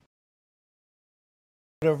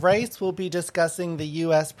Of Rice, we'll be discussing the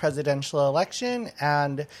U.S. presidential election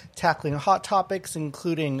and tackling hot topics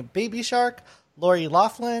including Baby Shark, Lori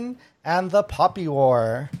Loughlin, and the Poppy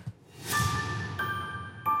War.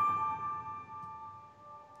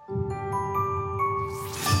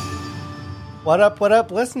 What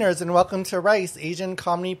up, listeners, and welcome to Rice, Asian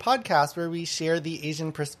Comedy Podcast, where we share the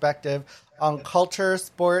Asian perspective on culture,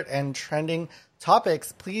 sport, and trending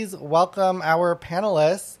topics. Please welcome our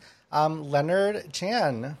panelists, Leonard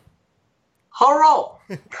Chan. Hello.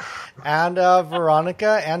 And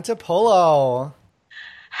Veronica Antipolo.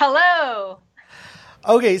 Hello.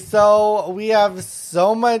 Okay, so we have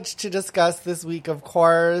so much to discuss this week, of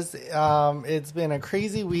course. It's been a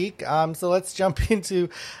crazy week. So let's jump into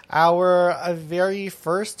our very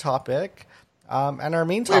first topic and our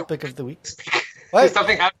main topic of the week. What? Did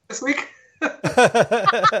something happen this week?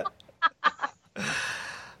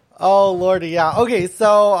 Oh Lordy, yeah. Okay,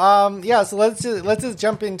 so so let's just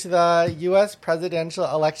jump into the U.S. presidential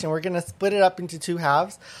election. We're gonna split it up into two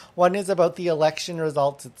halves. One is about the election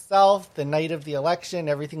results itself, the night of the election,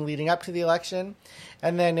 everything leading up to the election,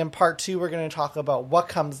 and then in part two, we're gonna talk about what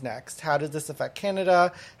comes next. How does this affect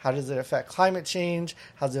Canada? How does it affect climate change?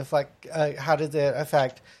 How does it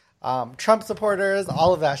affect Trump supporters?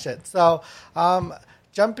 All of that shit. So,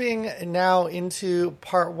 jumping now into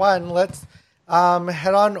part one, let's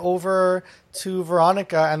head on over to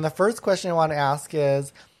Veronica. And the first question I want to ask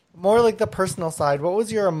is more like the personal side. What was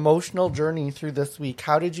your emotional journey through this week?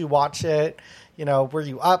 How did you watch it? You know, were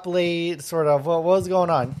you up late? Sort of, what was going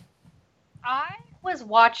on? I was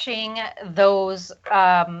watching those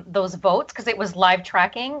votes because it was live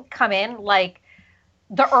tracking come in like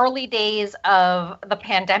the early days of the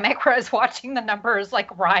pandemic where I was watching the numbers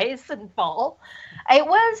like rise and fall. It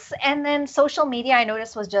was, and then social media I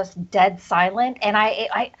noticed was just dead silent, and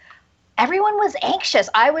I everyone was anxious.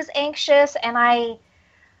 I was anxious, and I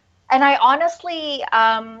honestly,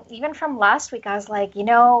 even from last week, I was like, you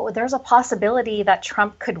know, there's a possibility that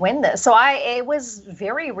Trump could win this. So it was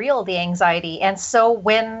very real, the anxiety. And so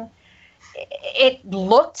when it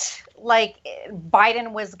looked like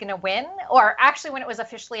Biden was going to win, or actually when it was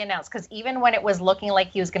officially announced, because even when it was looking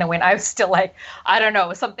like he was going to win, I was still like, I don't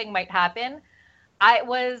know, something might happen. I'm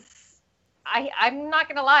not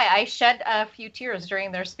going to lie, I shed a few tears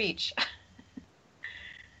during their speech.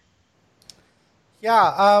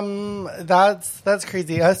 Yeah, that's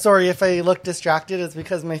crazy. Sorry if I look distracted. It's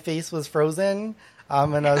because my face was frozen,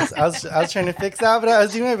 and I was trying to fix that, but I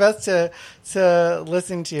was doing my best to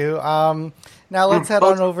listen to you. Now let's head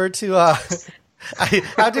on over to. I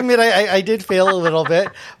have to admit I did fail a little bit,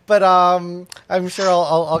 but I'm sure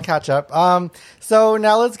I'll catch up. So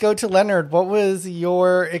now let's go to Leonard. What was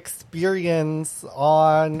your experience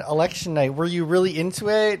on election night? Were you really into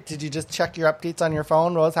it? Did you just check your updates on your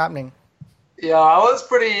phone? What was happening? Yeah, I was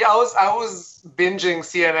binging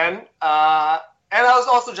CNN, and I was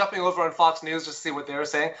also jumping over on Fox News just to see what they were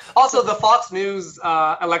saying. Also, the Fox News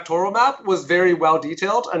electoral map was very well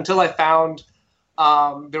detailed until I found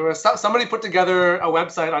there was somebody put together a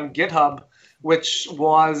website on GitHub, which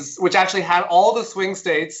actually had all the swing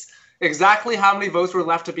states, exactly how many votes were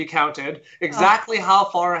left to be counted, exactly how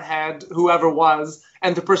far ahead whoever was,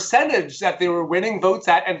 and the percentage that they were winning votes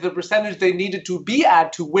at, and the percentage they needed to be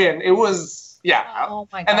at to win. It was. Yeah. Oh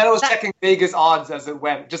my God. And then I was checking Vegas odds as it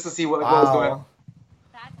went just to see what was going on.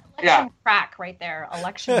 That's election crack right there.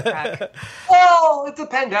 Election crack. Well, it's a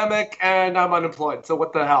pandemic and I'm unemployed, so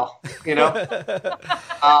what the hell, you know?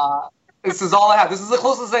 This is all I have. This is the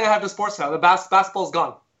closest thing I have to sports now. The basketball's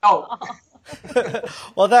gone. Oh.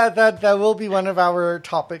 Well, that will be one of our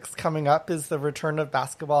topics coming up, is the return of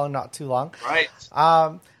basketball in not too long. Right.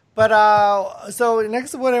 So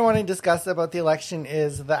next, what I want to discuss about the election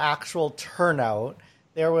is the actual turnout.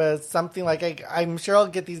 There was something like, I'm sure I'll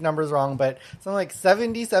get these numbers wrong, but something like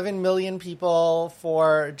 77 million people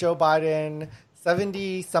for Joe Biden,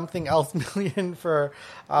 70-something else million for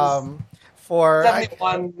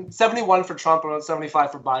 71 for Trump, and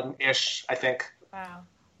 75 for Biden-ish, I think. Wow.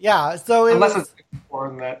 Yeah, so unless it's more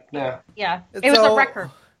than that, yeah. Yeah, it was a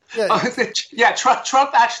record. Yeah,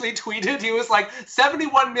 Trump actually tweeted, he was like,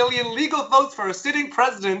 71 million legal votes for a sitting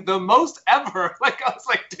president, the most ever. Like, I was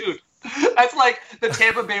like, dude, that's like the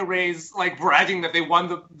Tampa Bay Rays, like, bragging that they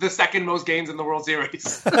won the second most games in the World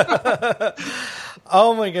Series.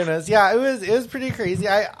 Oh my goodness. Yeah, it was pretty crazy.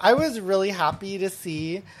 I was really happy to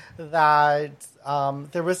see that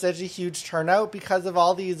there was such a huge turnout because of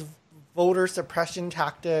all these voter suppression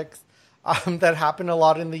tactics that happen a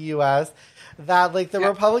lot in the U.S., that like the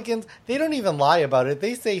Republicans, they don't even lie about it.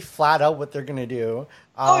 They say flat out what they're going to do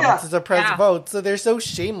to suppress votes. So they're so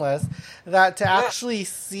shameless that to actually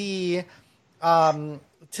see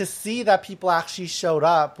to see that people actually showed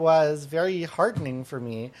up was very heartening for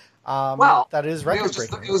me. That is record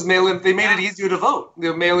breaking. It was mail-in. They made it easier to vote.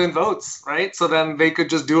 They mail-in votes, right? So then they could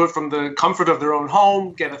just do it from the comfort of their own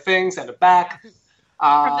home, get a thing, send it back.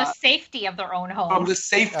 From the safety of their own home. From the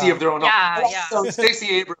safety of their own home. Yeah. So Stacey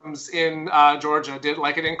Abrams in Georgia did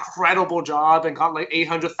like an incredible job and got like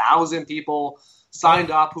 800,000 people signed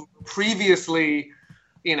up who previously,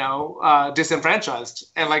 disenfranchised.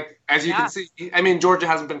 And like, as you can see, I mean, Georgia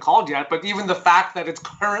hasn't been called yet, but even the fact that it's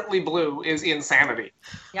currently blue is insanity.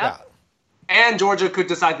 Yeah. And Georgia could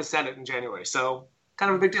decide the Senate in January. So kind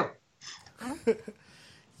of a big deal.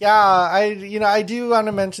 Yeah, I do want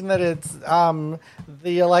to mention that it's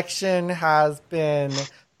the election has been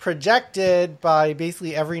projected by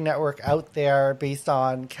basically every network out there based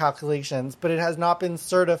on calculations, but it has not been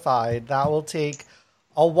certified. That will take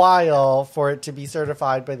a while for it to be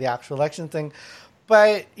certified by the actual election thing.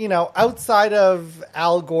 But, outside of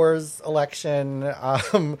Al Gore's election,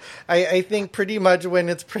 I think pretty much when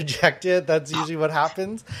it's projected, that's usually what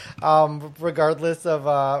happens, regardless of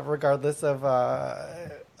all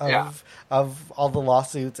the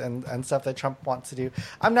lawsuits and stuff that Trump wants to do.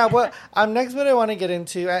 Next, what I want to get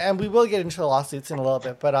into, and we will get into the lawsuits in a little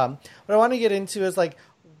bit, but what I want to get into is like,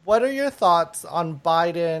 what are your thoughts on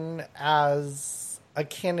Biden as a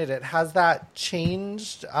candidate? Has that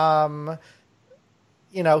changed?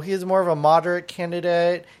 He's more of a moderate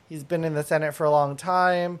candidate. He's been in the Senate for a long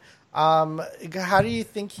time. How do you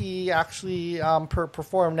think he actually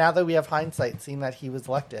performed now that we have hindsight, seeing that he was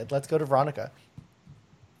elected? Let's go to Veronica.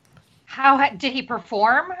 How did he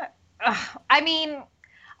perform? I mean,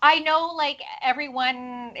 I know like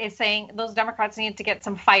everyone is saying those Democrats need to get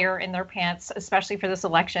some fire in their pants, especially for this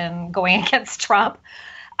election going against Trump.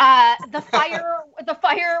 The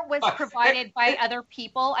fire was provided by other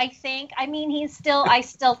people, I think. I mean, I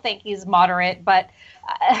still think he's moderate, but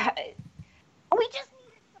we just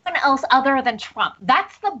needed someone else other than Trump.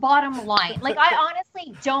 That's the bottom line. Like, I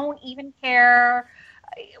honestly don't even care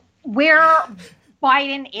where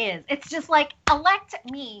Biden is. It's just like, elect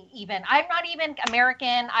me even. I'm not even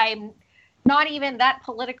American. I'm not even that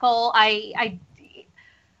political. I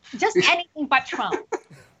just anything but Trump.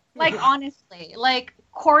 Like, honestly, like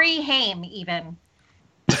Corey Haim even.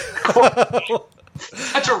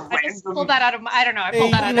 Such a random. I just pulled that out of I don't know. I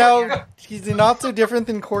pulled that out of here. He's not so different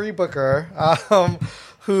than Cory Booker,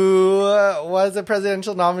 who was a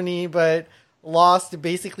presidential nominee, but lost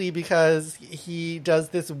basically because he does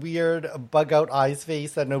this weird bug out eyes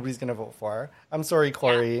face that nobody's going to vote for. I'm sorry,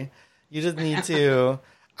 Corey. Yeah. You just need to.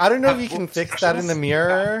 I don't know if you can fix that in the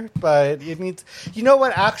mirror, but it needs. You know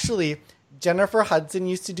what? Actually, Jennifer Hudson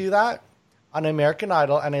used to do that on American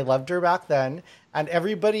Idol, and I loved her back then. And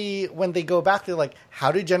everybody, when they go back, they're like,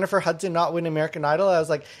 how did Jennifer Hudson not win American Idol? I was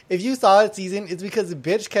like, if you saw that season, it's because the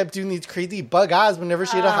bitch kept doing these crazy bug eyes whenever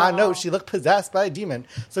she had a high note. She looked possessed by a demon.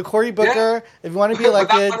 So Cory Booker, if you want to be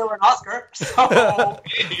elected... But that's an Oscar. So,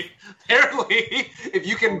 apparently, if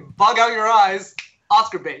you can bug out your eyes,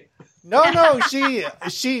 Oscar bait. No, she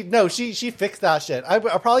fixed that shit.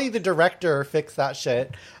 Probably the director fixed that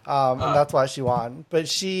shit, and that's why she won. But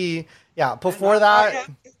she, before that...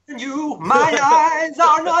 my eyes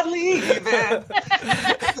are not leaving.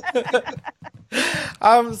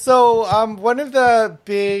 One of the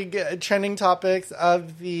big trending topics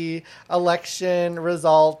of the election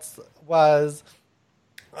results was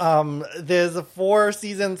there's a 4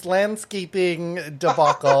 seasons landscaping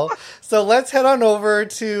debacle. So let's head on over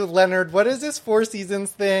to Leonard. What is this 4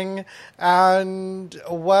 seasons thing, and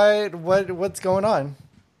what's going on?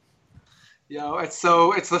 It's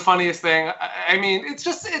the funniest thing. I mean,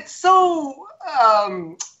 it's so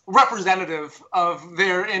representative of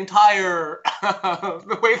their entire,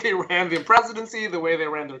 the way they ran the presidency, the way they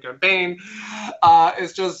ran their campaign,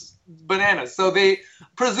 is just bananas. So they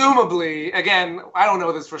presumably, again, I don't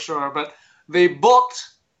know this for sure, but they booked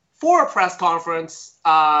for a press conference,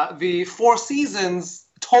 the Four Seasons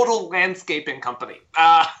Total Landscaping Company.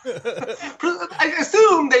 I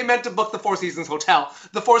assume they meant to book the Four Seasons Hotel.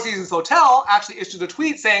 The Four Seasons Hotel actually issued a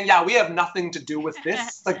tweet saying, we have nothing to do with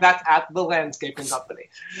this. Like, that's at the landscaping company.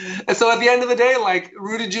 And so at the end of the day, like,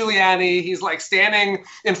 Rudy Giuliani, he's like standing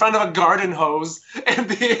in front of a garden hose and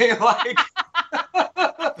being like,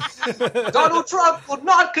 Donald Trump will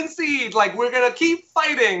not concede. Like, we're going to keep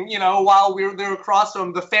fighting, while they're across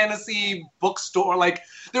from the fantasy bookstore. Like,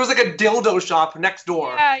 there was like a dildo shop next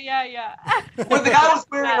door. Yeah. Where the guy was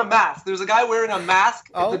wearing a mask. There's a guy wearing a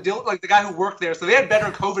mask. Oh. The guy who worked there. So they had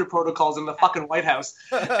better COVID protocols in the fucking White House.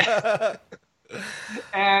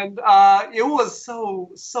 And it was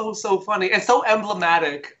so funny and so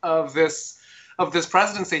emblematic of this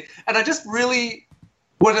presidency. And I just really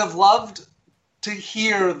would have loved to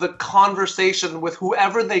hear the conversation with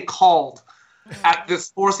whoever they called at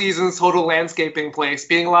this Four Seasons Total Landscaping place,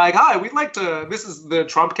 being like, "Hi, this is the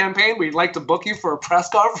Trump campaign. We'd like to book you for a press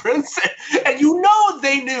conference." And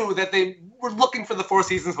they knew that they were looking for the Four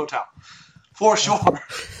Seasons Hotel. For sure.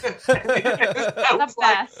 It's the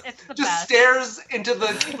best. It's the just best. stares into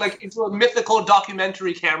into a mythical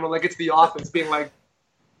documentary camera like it's The Office, being like,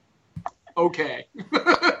 okay.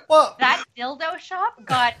 Well, that dildo shop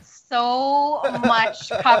got so much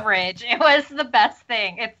coverage. It was the best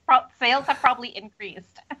thing. Sales have probably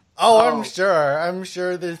increased. Oh, I'm sure. I'm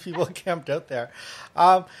sure there's people camped out there.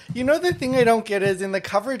 The thing I don't get is in the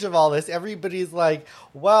coverage of all this, everybody's like,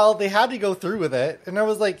 well, they had to go through with it. And I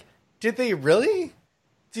was like, did they really?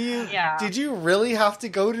 Did you really have to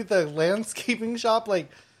go to the landscaping shop? Like,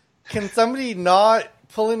 can somebody not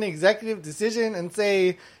pull an executive decision and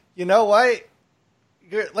say, you know what?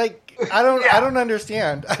 I don't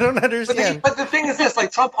understand. I don't understand. But the thing is this,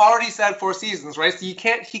 Trump already said Four Seasons, right? So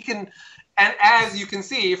and as you can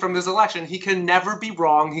see from this election, he can never be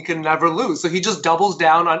wrong. He can never lose. So he just doubles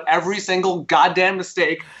down on every single goddamn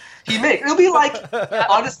mistake he makes. It'll be like,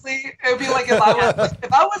 honestly,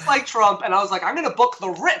 if I was like Trump and I was like, I'm going to book the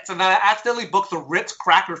Ritz, and then I accidentally booked the Ritz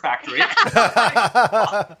Cracker Factory.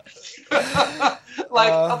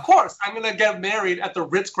 Of course, I'm going to get married at the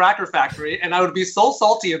Ritz Cracker Factory, and I would be so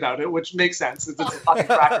salty about it, which makes sense. It's a fucking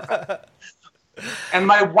cracker factory. And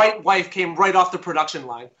my white wife came right off the production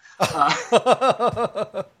line.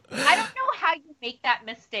 I don't know how you make that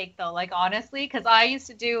mistake, though, honestly, because I used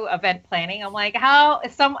to do event planning. I'm like,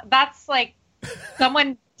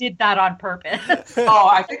 someone did that on purpose. Oh,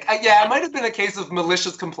 I think, it might have been a case of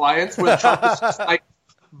malicious compliance where Trump was just like,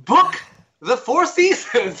 book the Four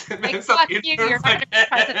Seasons. And fuck you, you're not going to be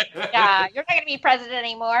president. Yeah, you're not going to be president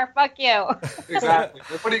anymore. Fuck you. Exactly.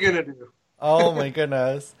 What are you going to do? Oh, my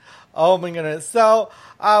goodness. So,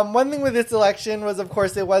 one thing with this election was, of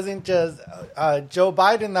course, it wasn't just Joe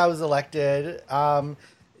Biden that was elected.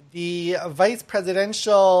 The vice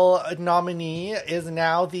presidential nominee is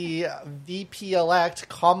now the VP-elect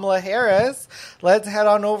Kamala Harris. Let's head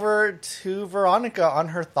on over to Veronica on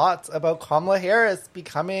her thoughts about Kamala Harris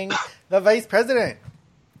becoming the vice president.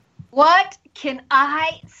 What can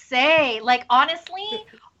I say? Honestly,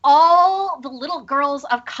 all the little girls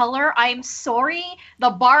of color, I'm sorry, the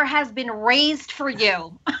bar has been raised for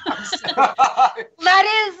you.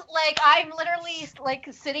 That is, I'm literally,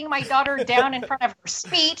 sitting my daughter down in front of her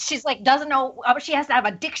speech. She's doesn't know, she has to have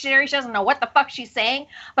a dictionary. She doesn't know what the fuck she's saying.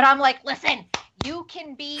 But I'm like, listen, you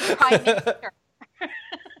can be prime minister.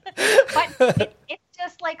 But it's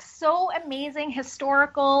just, so amazing,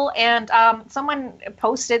 historical. And someone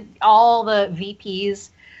posted all the VPs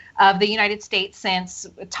of the United States since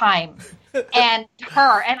time, and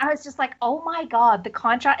her, and I was just like, oh my God, the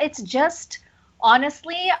contrast. It's just,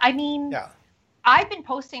 honestly, I mean, I've been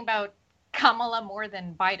posting about Kamala more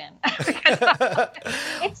than Biden.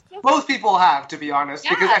 It's just, most people have, to be honest,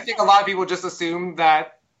 because I think a lot of people just assume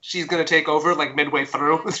that she's going to take over midway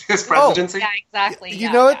through his presidency. Yeah, exactly.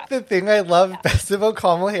 You know what the thing I love best about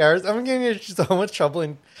Kamala Harris? I'm getting in so much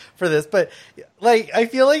trouble for this, but I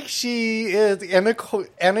feel like she is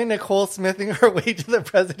Anna Nicole Smithing her way to the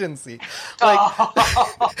presidency.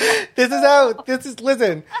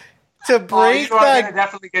 Listen, to break you're gonna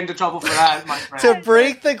definitely get into trouble for that, my friend. To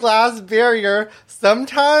break the glass barrier,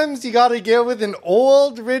 sometimes you got to get with an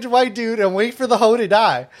old rich white dude and wait for the hoe to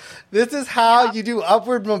die. This is how you do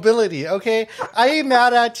upward mobility, okay? I ain't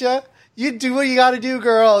mad at you. You do what you got to do,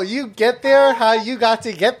 girl. You get there how you got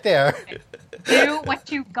to get there. Do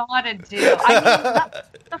what you gotta do. I mean,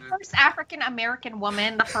 the first African American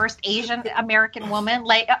woman, the first Asian American woman.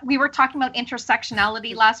 We were talking about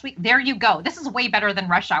intersectionality last week. There you go. This is way better than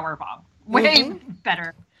Rush Hour Bomb. Way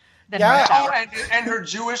better than Rush Hour. And her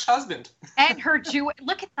Jewish husband. And her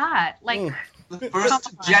look at that. The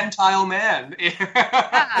first Gentile man. It's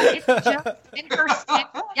just in her.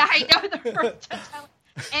 Yeah, I know, the first Gentile.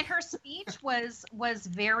 And her speech was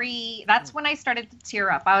very, that's when I started to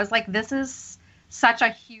tear up. I was like, this is such a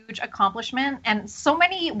huge accomplishment. And so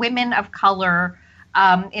many women of color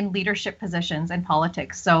in leadership positions in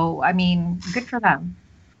politics. So, I mean, good for them.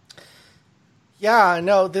 Yeah,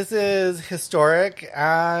 no, this is historic.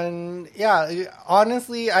 And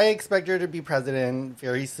honestly, I expect her to be president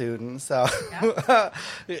very soon. So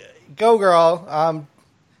go, girl.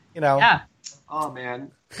 Yeah. Oh,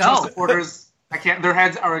 man. Go. Trump supporters. Their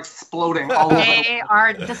heads are exploding all over. They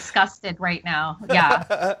are disgusted right now.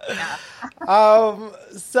 Yeah.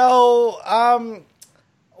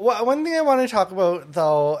 One thing I want to talk about,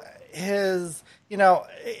 though, is, you know,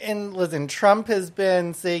 and listen, Trump has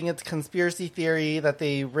been saying it's conspiracy theory that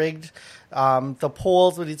they rigged the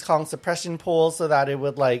polls, what he's calling suppression polls, so that it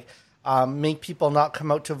would make people not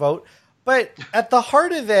come out to vote. But at the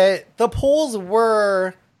heart of it, the polls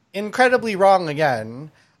were incredibly wrong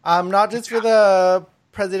again. Not just for the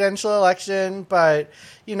presidential election, but,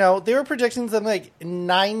 you know, there were predictions of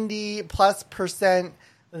 90+%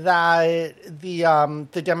 that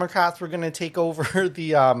the Democrats were going to take over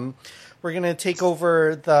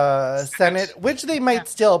the Senate, which they might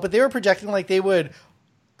still, but they were projecting they would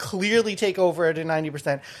clearly take over at a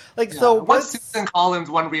 90%. So once Susan Collins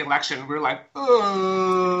won re-election, we were like,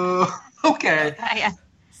 okay. Yeah.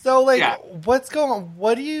 So what's going on?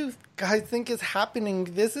 What do you guys think is happening?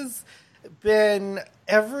 This has been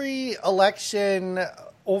every election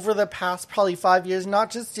over the past probably 5 years,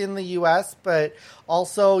 not just in the U.S., but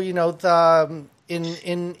also, you know,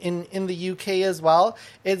 in the UK as well.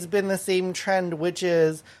 It's been the same trend, which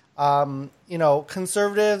is, you know,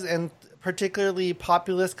 conservatives and particularly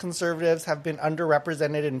populist conservatives have been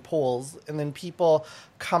underrepresented in polls, and then people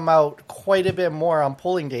come out quite a bit more on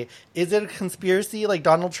polling day. Is it a conspiracy like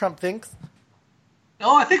Donald Trump thinks?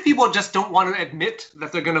 No, I think people just don't want to admit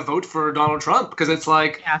that they're going to vote for Donald Trump because it's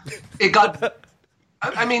it got.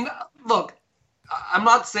 I mean, look, I'm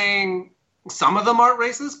not saying some of them aren't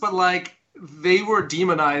racist, but they were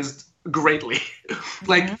demonized greatly.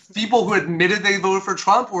 People who admitted they voted for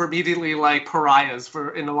Trump were immediately pariahs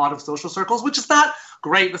in a lot of social circles, which is not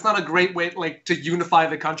great. That's not a great way to unify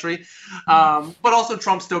the country. But also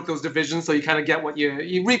Trump stoked those divisions, so you kind of get what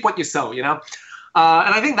you reap what you sow, you know?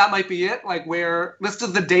 And I think that might be it, where list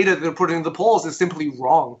of the data they're putting in the polls is simply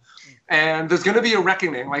wrong. And there's going to be a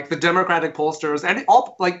reckoning, the Democratic pollsters and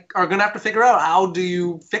all are going to have to figure out how do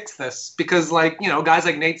you fix this? Because guys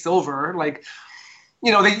like Nate Silver,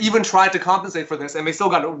 you know, they even tried to compensate for this and they still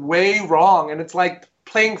got it way wrong. And it's like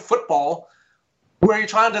playing football where you're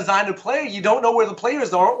trying to design a play, you don't know where the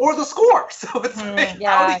players are or the score. So it's I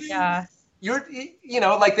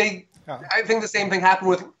think the same thing happened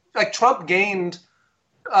with Trump gained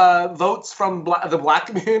votes from the Black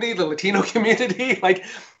community, the Latino community.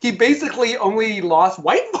 He basically only lost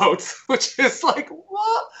white votes, which is what?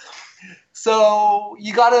 So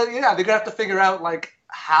they're gonna have to figure out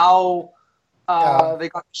how they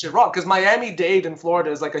got the shit wrong. Because Miami-Dade in Florida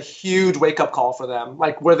is a huge wake-up call for them.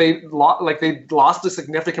 Where they lost a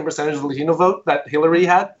significant percentage of the Latino vote that Hillary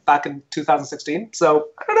had back in 2016. So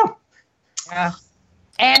I don't know. Yeah.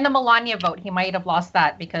 And the Melania vote, he might have lost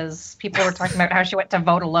that because people were talking about how she went to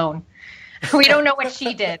vote alone. We don't know what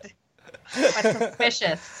she did. But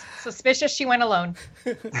suspicious. Suspicious she went alone.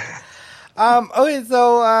 Okay,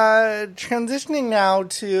 so transitioning now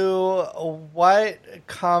to what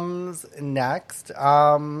comes next.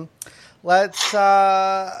 Let's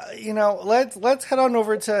head on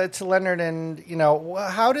over to Leonard, and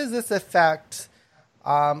how does this affect?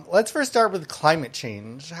 Let's first start with climate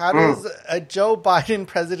change. How does a Joe Biden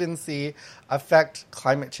presidency affect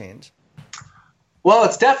climate change? Well,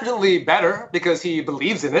 it's definitely better because he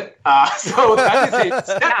believes in it. So that is a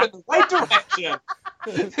step in the right direction.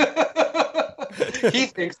 He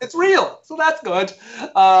thinks it's real, so that's good.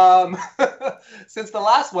 Since the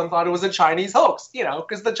last one thought it was a Chinese hoax,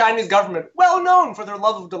 because the Chinese government, well known for their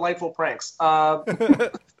love of delightful pranks. No,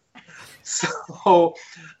 Joe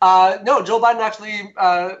Biden actually.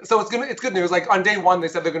 So it's good news. On day one, they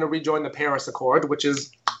said they're going to rejoin the Paris Accord, which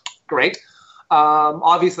is great.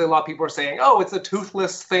 Obviously, a lot of people are saying, "Oh, it's a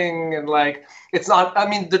toothless thing," and it's not. I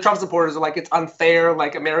mean, the Trump supporters are it's unfair.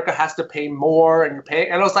 America has to pay more, and you're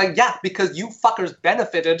paying. And I was yeah, because you fuckers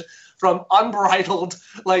benefited from unbridled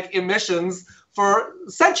emissions for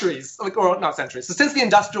centuries, or not centuries, so since the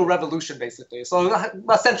Industrial Revolution, basically. So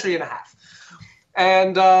a century and a half.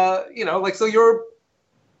 And, so you're,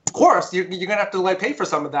 of course, you're going to have to pay for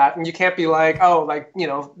some of that. And you can't be why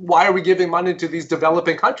are we giving money to these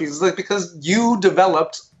developing countries? It's because you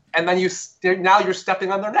developed and then now you're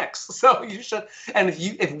stepping on their necks. So you should. And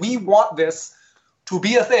if we want this to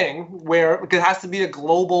be a thing where it has to be a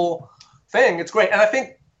global thing, it's great. And I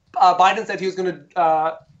think Biden said he was going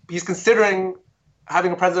to, he's considering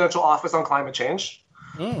having a presidential office on climate change,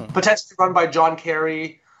 potentially run by John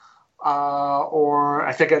Kerry. Or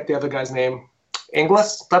I forget the other guy's name,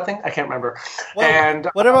 Inglis, something, I can't remember. Well, and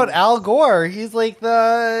what about Al Gore? He's he's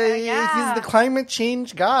the climate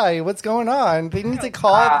change guy. What's going on? They need to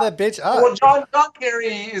call the bitch up. Well, John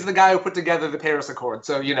Kerry is the guy who put together the Paris Accord,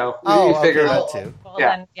 so we figured that too. Well,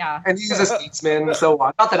 then, and he's a statesman and so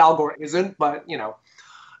on. Not that Al Gore isn't, but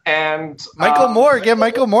and Michael Moore, get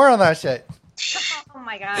Michael Moore on that shit. Oh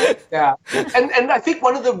my god. Yeah, and I think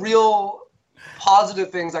one of the real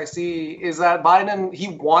positive things I see is that Biden,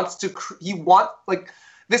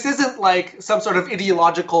 this isn't like some sort of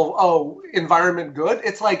ideological, environment good.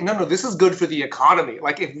 It's like, no, this is good for the economy.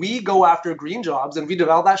 Like, if we go after green jobs and we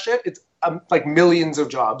develop that shit, it's like millions of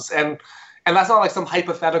jobs. And that's not like some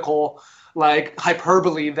hypothetical, like,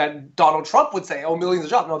 hyperbole that Donald Trump would say, millions of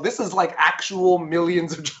jobs. No, this is like actual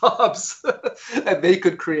millions of jobs that they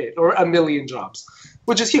could create, or 1 million jobs,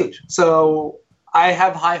 which is huge. So I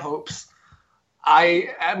have high hopes.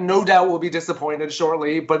 I am no doubt will be disappointed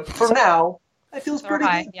shortly, but for now, it feels pretty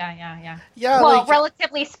high. good. Yeah. Well,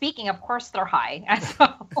 relatively speaking, of course they're high.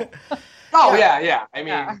 Yeah. I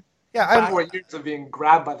mean, I'm 4 years of being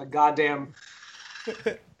grabbed by the goddamn.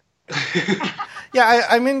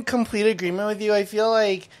 I'm in complete agreement with you. I feel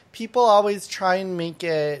like people always try and make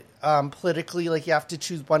it politically like you have to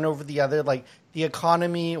choose one over the other, like the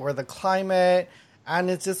economy or the climate, and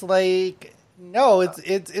it's just like, no,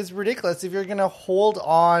 it's ridiculous if you're gonna hold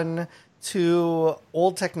on to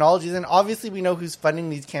old technologies. And obviously we know who's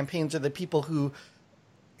funding these campaigns are the people who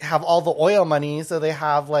have all the oil money, so they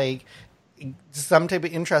have like some type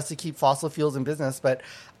of interest to keep fossil fuels in business. But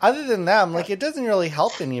other than them, like, it doesn't really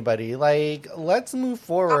help anybody. Like, let's move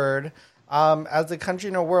forward as a country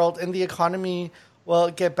and a world, and the economy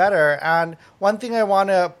will get better. And one thing I want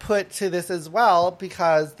to put to this as well,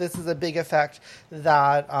 because this is a big effect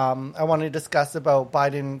that I want to discuss about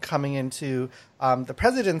Biden coming into the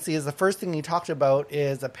presidency, is the first thing he talked about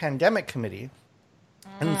is a pandemic committee.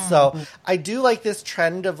 And so I do like this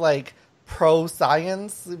trend of like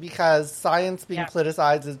pro-science, because science being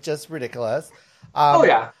politicized is just ridiculous.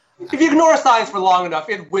 If you ignore science for long enough,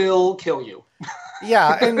 it will kill you.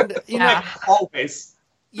 And you know, always.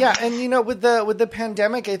 Yeah, and you know, with the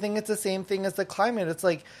pandemic, I think it's the same thing as the climate. It's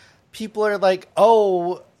like people are like,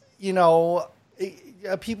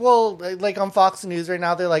 people like on Fox News right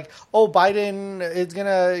now, they're like, Biden is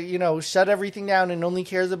gonna, shut everything down and only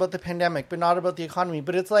cares about the pandemic, but not about the economy.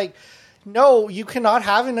 But it's like, no, you cannot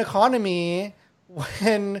have an economy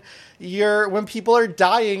when people are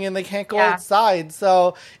dying and they can't go outside.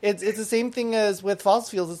 So it's the same thing as with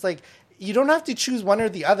fossil fuels. It's like, you don't have to choose one or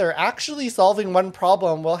the other. Actually solving one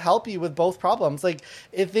problem will help you with both problems. Like,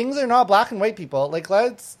 if things are not black and white, people, like,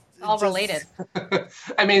 let's... It's all related.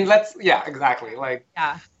 I mean, exactly. Like,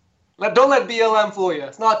 don't let BLM fool you.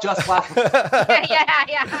 It's not just black and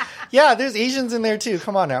white. Yeah, there's Asians in there too.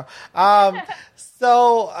 Come on now. It's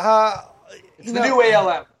the new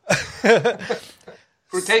ALM.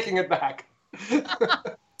 We're taking it back.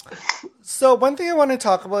 So one thing I want to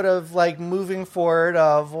talk about of like moving forward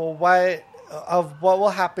of what will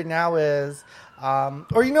happen now is,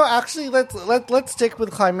 actually let's stick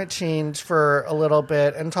with climate change for a little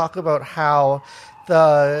bit and talk about how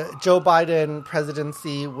the Joe Biden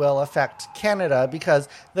presidency will affect Canada, because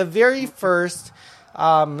the very first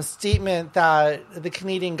statement that the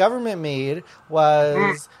Canadian government made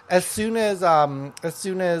was as soon as Joe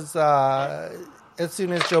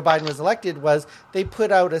Biden was elected, was they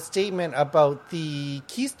put out a statement about the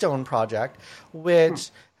Keystone Project,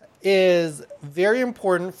 which is very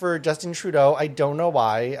important for Justin Trudeau. I don't know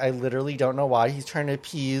why. I literally don't know why. He's trying to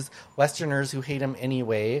appease Westerners who hate him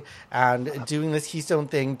anyway, and doing this Keystone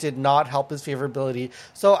thing did not help his favorability.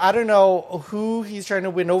 So I don't know who he's trying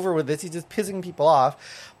to win over with this. He's just pissing people off.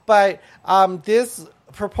 But this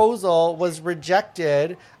proposal was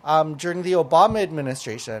rejected during the Obama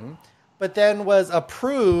administration, but then was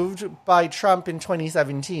approved by Trump in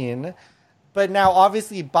 2017. But now,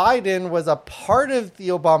 obviously, Biden was a part of the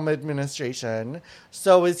Obama administration.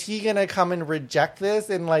 So is he going to come and reject this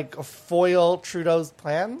and, like, foil Trudeau's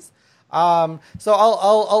plans? So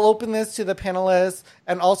I'll open this to the panelists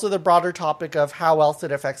and also the broader topic of how else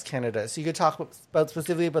it affects Canada. So you could talk about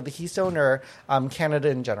specifically about the Keystone or Canada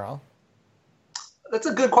in general. That's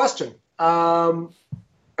a good question. I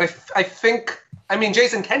think,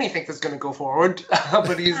 Jason Kenney thinks it's going to go forward,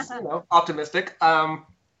 but he's optimistic.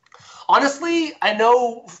 Honestly, I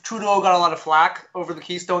know Trudeau got a lot of flack over the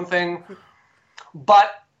Keystone thing,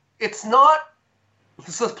 but it's not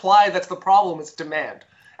the supply that's the problem, it's demand.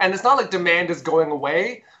 And it's not like demand is going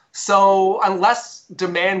away. So unless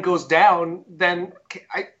demand goes down, then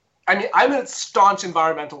I'm a staunch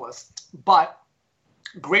environmentalist, but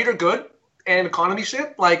greater good and economy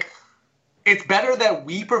shit, like, it's better that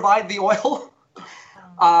we provide the oil,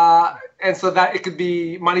 and so that it could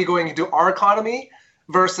be money going into our economy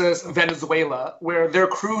versus Venezuela, where their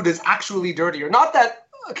crude is actually dirtier. Not that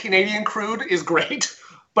Canadian crude is great,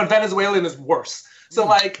 but Venezuelan is worse. So,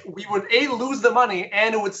 like, we would, lose the money,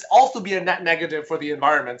 and it would also be a net negative for the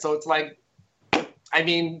environment. So it's like,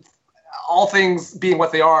 all things being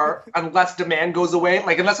what they are, unless demand goes away,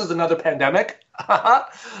 like unless there's another pandemic,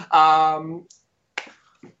 I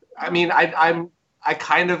mean, I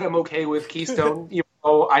kind of am okay with Keystone, even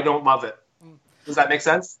though I don't love it. Does that make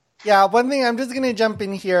sense? Yeah, one thing, I'm just going to jump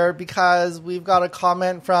in here because we've got a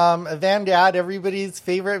comment from Van Dad, everybody's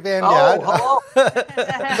favorite Van Dad. Oh,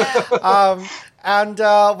 And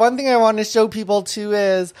one thing I want to show people too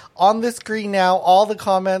is on the screen now, all the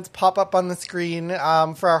comments pop up on the screen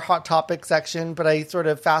for our hot topic section, but I sort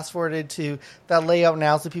of fast forwarded to that layout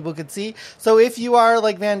now so people could see. So if you are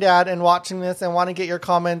like Van Dad and watching this and want to get your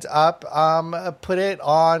comment up, put it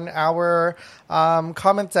on our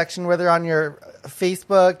comment section, whether on your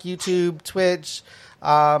Facebook, YouTube, Twitch,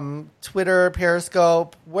 Twitter,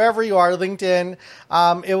 Periscope, wherever you are, LinkedIn.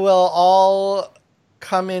 It will all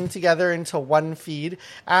come in together into one feed.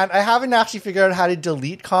 And I haven't actually figured out how to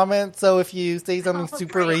delete comments. So if you say something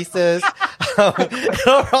super racist,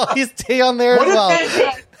 it'll probably stay on there as well.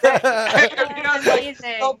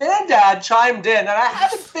 So Van Dad chimed in, and I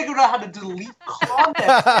haven't figured out how to delete comments.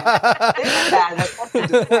 Van Dad has something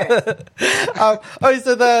to say.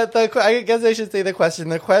 So I guess I should say the question.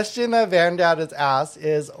 The question that Van Dad has asked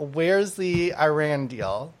is, where's the Iran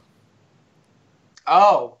deal?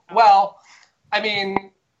 Oh, well, I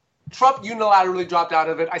mean, Trump unilaterally dropped out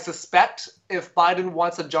of it. I suspect if Biden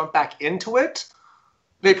wants to jump back into it,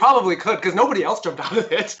 they probably could, because nobody else jumped out of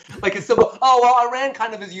it. Like, it's simple. Oh, well, Iran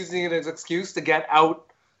kind of is using it as an excuse to get out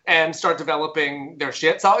and start developing their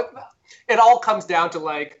shit. So it all comes down to,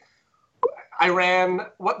 like, Iran,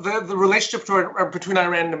 what the relationship between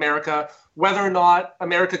Iran and America, whether or not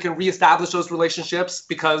America can reestablish those relationships,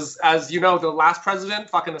 because, as you know, the last president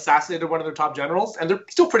fucking assassinated one of their top generals, and they're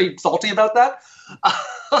still pretty salty about that.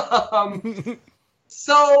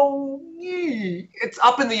 So it's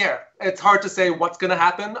up in the air. It's hard to say what's going to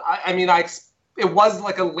happen. I mean, it was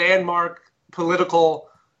like a landmark political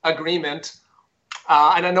agreement.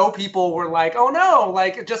 And I know people were like, oh no,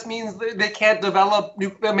 like it just means they can't develop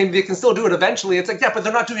I mean, they can still do it eventually. It's like, yeah, but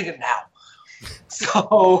they're not doing it now.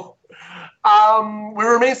 So it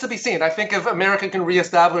remains to be seen. I think if America can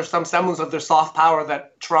reestablish some semblance of their soft power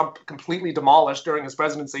that Trump completely demolished during his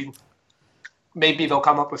presidency, maybe they'll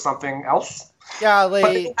come up with something else. Yeah,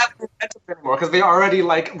 but they don't have momentum anymore because they already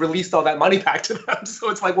like released all that money back to them. So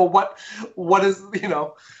it's like, well, what is, you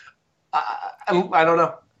know? I don't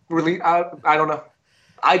know. Really, I don't know.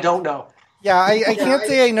 I don't know. Yeah, I can't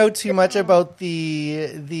say I know too much about the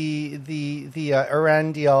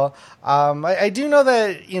Iran deal. I do know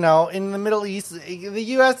that, you know, in the Middle East, the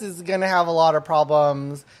U.S. is going to have a lot of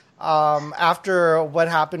problems after what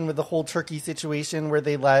happened with the whole Turkey situation, where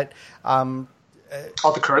they let all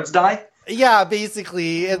the Kurds die. Yeah,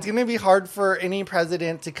 basically, it's going to be hard for any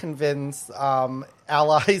president to convince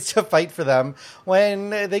allies to fight for them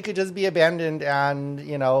when they could just be abandoned and,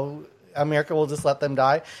 you know, America will just let them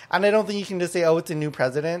die. And I don't think you can just say, oh, it's a new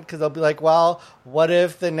president, because they'll be like, well, what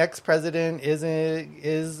if the next president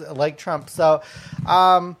is like Trump? So, you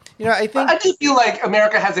know, I think... I do feel like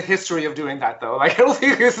America has a history of doing that, though. Like, I don't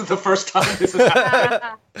think this is the first time this has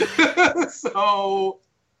happened. So,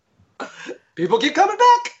 people keep coming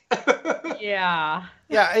back. Yeah.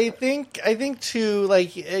 Yeah, I think too,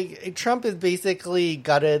 like, Trump has basically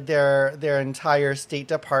gutted their entire State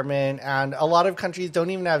Department, and a lot of countries don't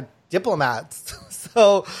even have diplomats.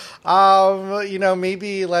 So, you know,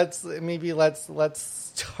 maybe let's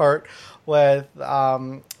start with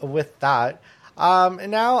that.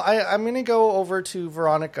 And now I'm going to go over to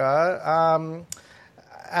Veronica,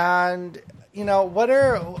 and you know, what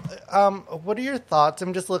are your thoughts?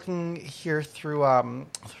 I'm just looking here through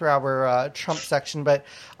our Trump section, but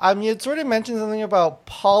you had sort of mentioned something about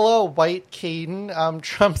Paula White-Caden,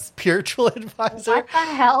 Trump's spiritual advisor. What the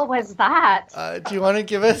hell was that? Do you want to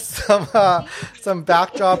give us some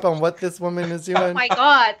backdrop on what this woman is doing? Oh my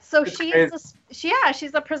God! So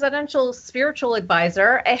she's a presidential spiritual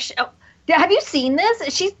advisor. Have you seen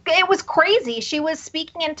this? It was crazy. She was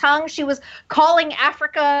speaking in tongues. She was calling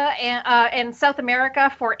Africa and South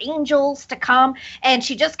America for angels to come. And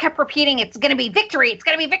she just kept repeating, it's going to be victory. It's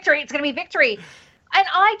going to be victory. It's going to be victory. And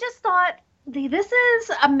I just thought, this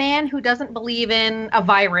is a man who doesn't believe in a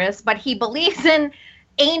virus, but he believes in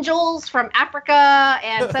angels from Africa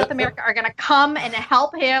and South America are going to come and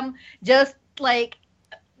help him just like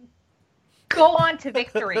go on to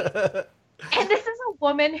victory. And this is a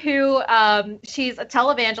woman who, she's a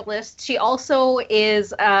televangelist. She also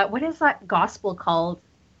is, what is that gospel called?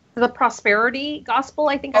 The prosperity gospel,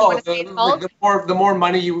 I think I want to say it's called. The more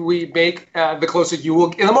money we make, the closer you will.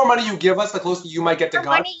 The more money you give us, the closer you might get to God. The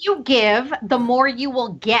money you give, the more you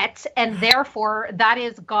will get, and therefore that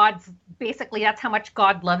is God's basically that's how much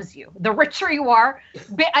God loves you. The richer you are,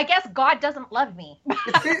 I guess God doesn't love me.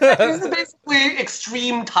 This is basically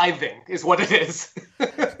extreme tithing, is what it is.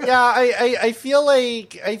 Yeah, I feel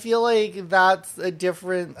like that's a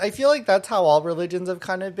different. I feel like that's how all religions have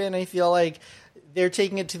kind of been. I feel like they're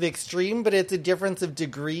taking it to the extreme, but it's a difference of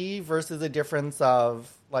degree versus a difference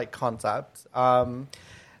of like concept. And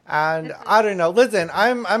I don't know. Listen,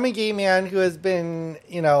 I'm a gay man who has been,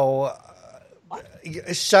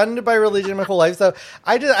 shunned by religion my whole life, so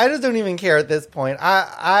I just don't even care at this point.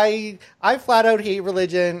 I flat out hate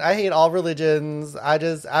religion. I hate all religions. I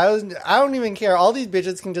don't even care. All these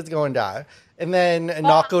bitches can just go and die and then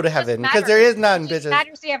not go to heaven because there is none, bitches. It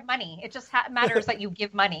matters you have money. It just matters that you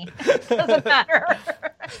give money. It doesn't matter.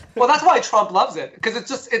 Well, that's why Trump loves it, because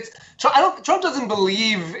Trump doesn't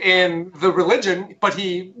believe in the religion, but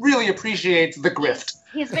he really appreciates the grift.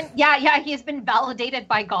 He has been validated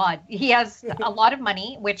by God. He has a lot of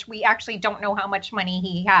money, which we actually don't know how much money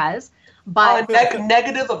he has. But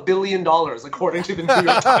negative $1 billion, according to the New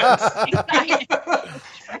York Times.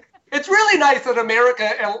 It's really nice that America,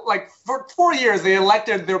 like for 4 years, they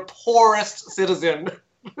elected their poorest citizen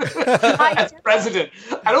as president.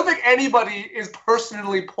 I don't think anybody is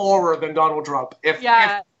personally poorer than Donald Trump. If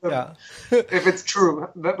it's true,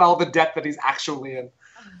 that all the debt that he's actually in.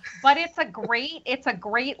 But it's a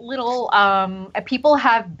great little. People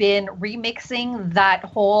have been remixing that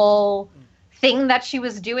whole thing that she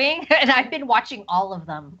was doing, and I've been watching all of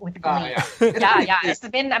them with glee. It's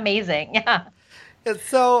been amazing. Yeah.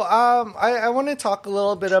 So I want to talk a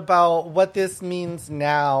little bit about what this means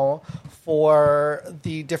now for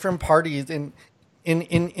the different parties in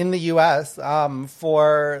the U.S.,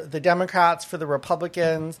 for the Democrats, for the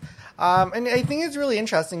Republicans. And I think it's really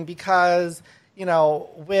interesting because,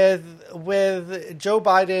 with Joe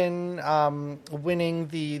Biden winning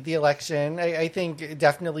the election, I think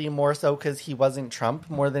definitely more so because he wasn't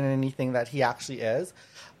Trump more than anything that he actually is.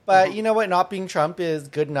 But you know what? Not being Trump is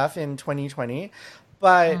good enough in 2020.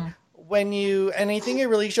 But and I think it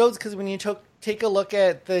really shows because when you take a look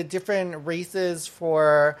at the different races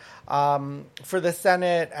for the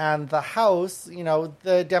Senate and the House,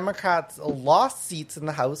 the Democrats lost seats in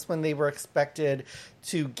the House when they were expected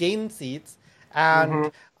to gain seats.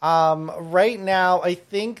 And right now, I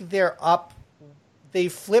think they're up. They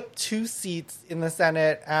flipped 2 seats in the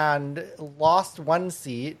Senate and lost 1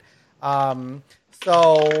 seat. And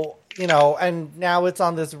now it's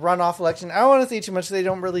on this runoff election. I don't want to say too much. They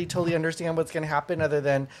don't really totally understand what's going to happen other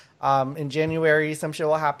than in January, some shit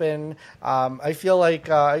will happen. I feel like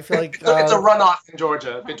it's a runoff in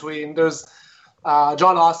Georgia between there's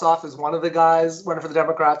John Ossoff is one of the guys running for the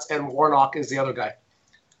Democrats and Warnock is the other guy.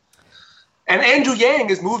 And Andrew Yang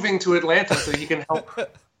is moving to Atlanta so he can help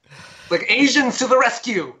like Asians to the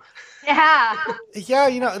rescue. Yeah. Yeah,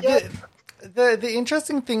 the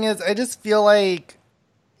interesting thing is I just feel like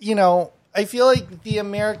I feel like the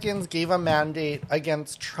Americans gave a mandate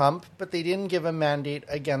against Trump, but they didn't give a mandate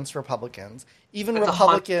against Republicans. Even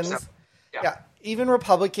Republicans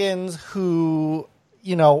who,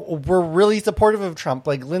 were really supportive of Trump,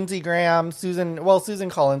 like Lindsey Graham, Susan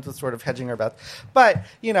Collins was sort of hedging her bets. But,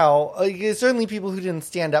 certainly people who didn't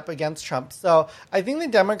stand up against Trump. So I think the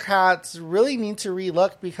Democrats really need to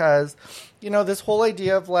relook because, this whole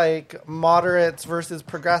idea of like moderates versus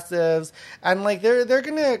progressives and like they're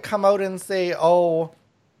going to come out and say, Joe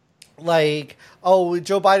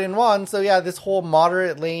Biden won. So yeah, this whole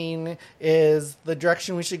moderate lane is the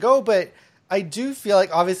direction we should go. But I do feel like,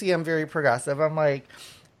 obviously I'm very progressive. I'm like,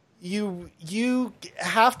 you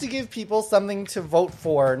have to give people something to vote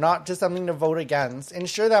for, not just something to vote against. And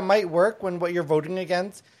sure, that might work when what you're voting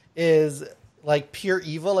against is like pure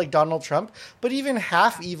evil, like Donald Trump. But even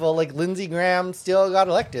half evil, like Lindsey Graham, still got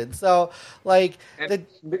elected. So like and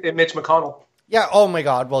Mitch McConnell. Yeah. Oh my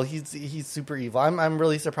God. Well, he's super evil. I'm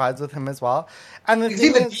really surprised with him as well. And the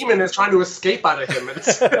demon is trying to escape out of him.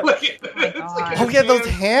 It's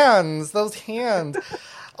those hands.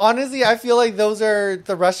 Honestly, I feel like those are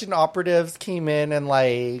the Russian operatives came in and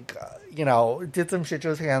did some shit to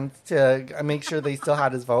his hands to make sure they still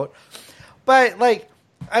had his vote. But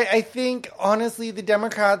I think honestly, the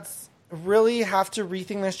Democrats really have to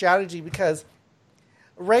rethink their strategy because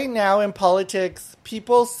right now in politics,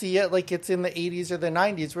 people see it like it's in the 80s or the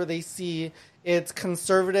 90s where they see it's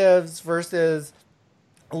conservatives versus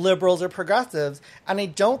liberals or progressives. And I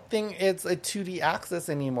don't think it's a 2D axis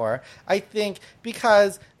anymore. I think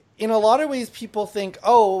because in a lot of ways people think,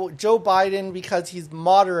 Joe Biden, because he's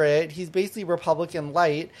moderate, he's basically Republican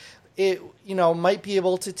light, it, might be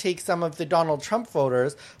able to take some of the Donald Trump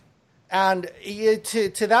voters. And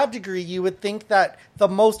to that degree, you would think that the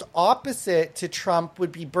most opposite to Trump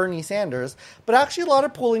would be Bernie Sanders. But actually, a lot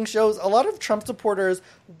of polling shows a lot of Trump supporters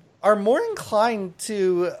are more inclined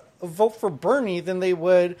to vote for Bernie than they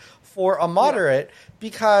would for a moderate,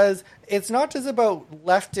 because it's not just about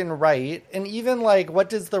left and right. And even like, what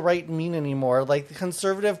does the right mean anymore? Like the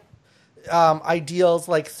conservative ideals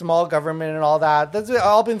like small government and all that, that's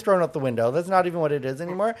all been thrown out the window. That's not even what it is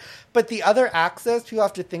anymore. But the other axis people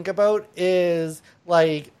have to think about is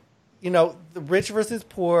like, the rich versus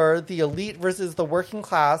poor, the elite versus the working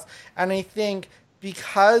class. And I think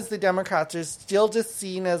because the Democrats are still just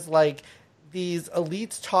seen as like these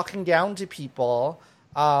elites talking down to people,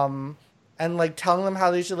 and like telling them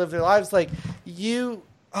how they should live their lives, like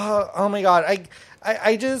oh my God,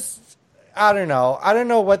 I don't know. I don't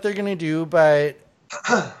know what they're going to do, but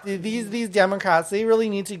these Democrats, they really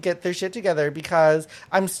need to get their shit together, because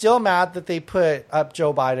I'm still mad that they put up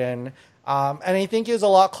Joe Biden. And I think it was a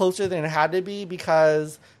lot closer than it had to be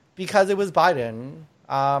because it was Biden.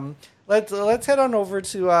 Let's head on over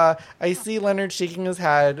to, I see Leonard shaking his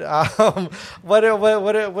head. What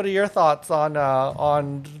are your thoughts on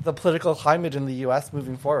the political climate in the U.S.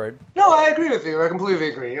 moving forward? No, I agree with you. I completely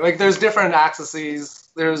agree. Like, there's different axes.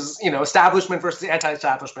 There's, establishment versus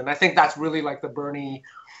anti-establishment. I think that's really like the Bernie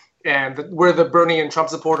and where the Bernie and Trump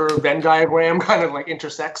supporter Venn diagram kind of like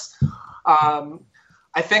intersects.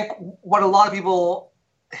 I think what a lot of people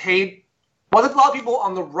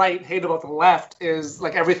on the right hate about the left is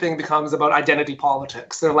like everything becomes about identity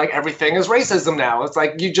politics. They're like, everything is racism now. It's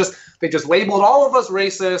like they just labeled all of us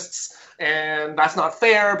racists, and that's not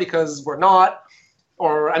fair because we're not.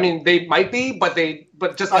 Or, I mean, they might be, but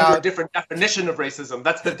just under a different definition of racism.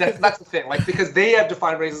 That's the thing. Like, because they have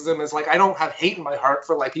defined racism as like, I don't have hate in my heart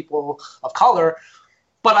for like people of color,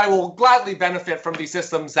 but I will gladly benefit from these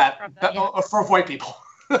systems for white people.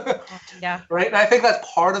 Yeah. Right. And I think that's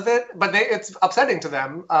part of it, but it's upsetting to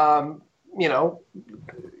them. And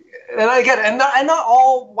I get it. And not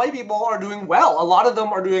all white people are doing well. A lot of them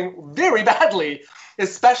are doing very badly,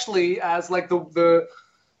 especially as like the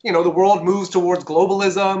world moves towards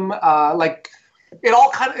globalism. It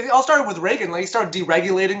all started with Reagan. Like, he started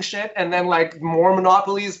deregulating shit, and then like more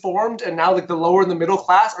monopolies formed, and now like the lower and the middle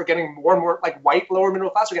class are getting more and more, like white lower middle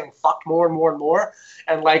class are getting fucked more and more and more,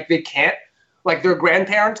 and like they can't, like their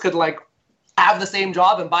grandparents could like have the same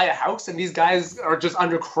job and buy a house, and these guys are just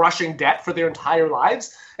under crushing debt for their entire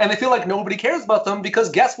lives, and they feel like nobody cares about them because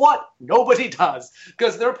guess what? Nobody does,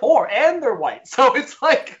 because they're poor and they're white. So it's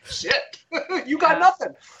like, shit, you got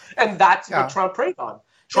nothing. And that's what Trump preyed on.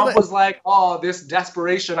 Trump was like, oh, this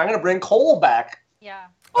desperation, I'm going to bring coal back. Yeah.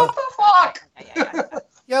 What the fuck?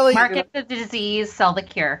 Like, market the disease, sell the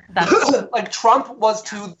cure. That's like Trump was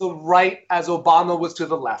to the right as Obama was to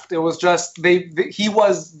the left. It was just, he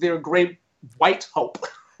was their great white hope.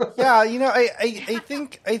 Yeah,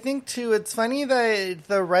 I think too, it's funny that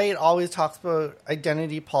the right always talks about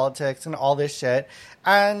identity politics and all this shit,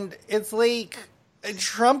 and it's like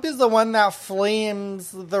Trump is the one that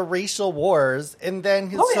flames the racial wars, and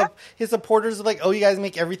then his supporters are like, "Oh, you guys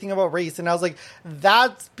make everything about race," and I was like,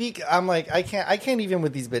 I'm like, I can't even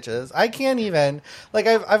with these bitches. I can't even. Like,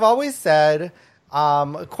 I've always said.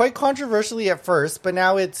 Quite controversially at first, but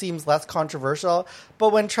now it seems less controversial.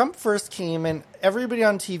 But when Trump first came and everybody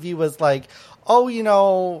on TV was like,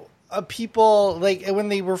 oh, people, like when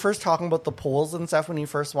they were first talking about the polls and stuff when he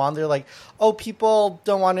first won, they're like, oh, people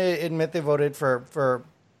don't want to admit they voted for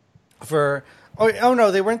oh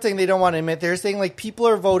no, they weren't saying they don't want to admit. They're saying like people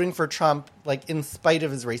are voting for Trump like in spite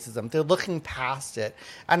of his racism. They're looking past it.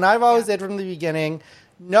 And I've always said from the beginning,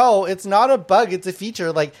 no, it's not a bug. It's a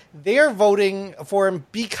feature. Like, they're voting for him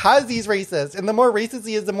because he's racist. And the more racist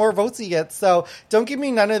he is, the more votes he gets. So don't give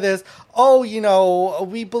me none of this,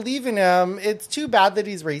 we believe in him. It's too bad that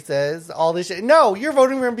he's racist. All this shit. No, you're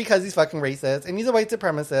voting for him because he's fucking racist. And he's a white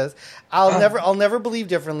supremacist. I'll never believe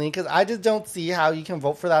differently, because I just don't see how you can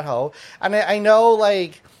vote for that hoe. And I know,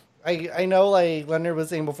 like... I know, like Leonard was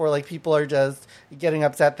saying before, like people are just getting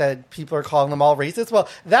upset that people are calling them all racist. Well,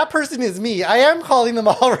 that person is me. I am calling them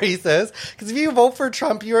all racist, because if you vote for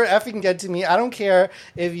Trump, you're effing dead to me. I don't care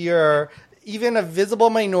if you're even a visible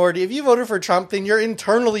minority. If you voted for Trump, then you're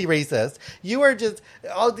internally racist. You are just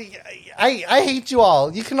I hate you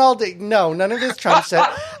all. You can all no, none of this Trump shit.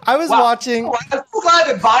 I was watching. I'm so glad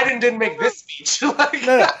that Biden didn't make this speech. Like,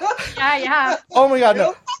 no. Yeah. Oh my God,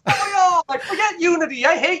 no. Like, forget unity.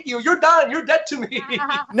 I hate you. You're done. You're dead to me.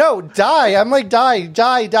 No, die. I'm like, die.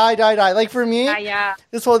 Like, for me, yeah.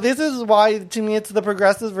 This is why, to me, it's the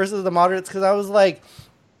progressives versus the moderates, because I was like,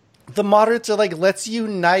 the moderates are like, let's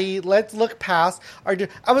unite, let's look past our...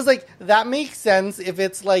 I was like, that makes sense if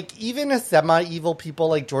it's like even a semi-evil people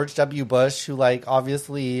like George W. Bush, who like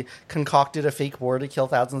obviously concocted a fake war to kill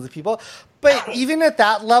thousands of people. But even at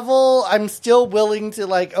that level, I'm still willing to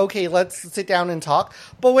like, okay, let's sit down and talk.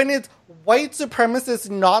 But when it's white supremacist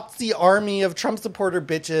Nazi army of Trump supporter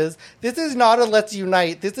bitches, this is not a let's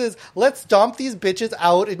unite. This is let's stomp these bitches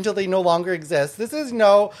out until they no longer exist. This is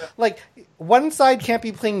no, like, one side can't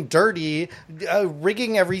be playing dirty,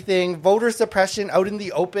 rigging everything, voter suppression out in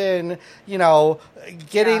the open, you know,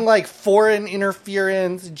 getting like foreign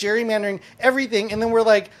interference, gerrymandering, everything. And then we're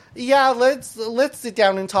like, yeah, let's sit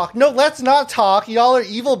down and talk. No, let's not talk. Y'all are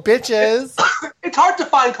evil bitches. It's hard to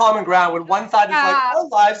find common ground when one side is like, our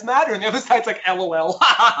lives matter, and the other side's like, LOL.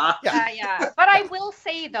 Yeah. But I will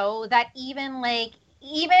say, though, that even I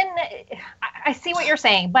see what you're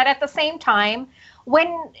saying, but at the same time,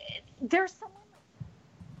 when there's someone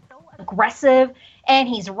so aggressive and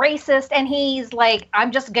he's racist and he's like,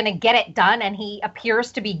 I'm just going to get it done, and he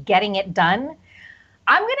appears to be getting it done,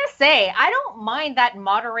 I'm going to say I don't mind that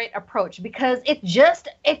moderate approach, because it just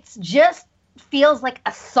feels like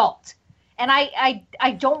assault. And I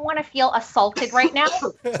don't want to feel assaulted right now.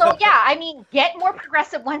 So, yeah, I mean, get more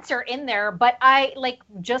progressive once you're in there. But I, like,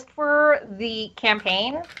 just for the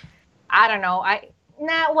campaign, I don't know.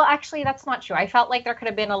 Well, actually, that's not true. I felt like there could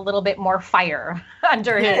have been a little bit more fire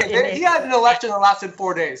under his. He had an election that lasted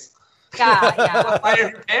 4 days. Yeah. Fire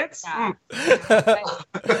your pants?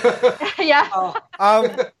 Yeah.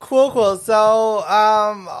 Cool. So,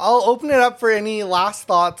 I'll open it up for any last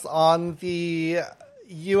thoughts on the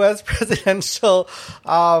U.S. presidential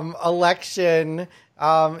election.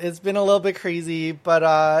 It's been a little bit crazy, but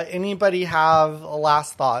anybody have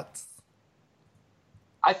last thoughts?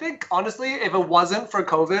 I think, honestly, if it wasn't for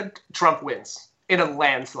COVID, Trump wins in a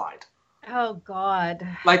landslide. Oh, God.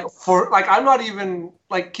 I'm not even,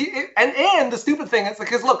 like, and the stupid thing is,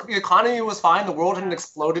 because, look, the economy was fine, the world hadn't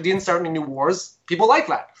exploded, he didn't start any new wars. People like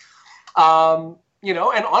that. You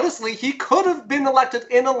know, and honestly, he could have been elected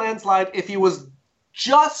in a landslide if he was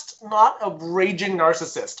just not a raging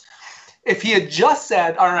narcissist. If he had just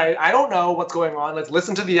said, all right, I don't know what's going on, let's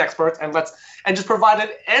listen to the experts, and just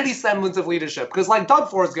provided any semblance of leadership. Because, like,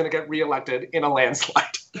 Doug Ford is going to get reelected in a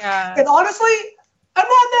landslide. Yeah. And honestly, I'm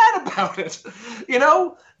not mad about it. You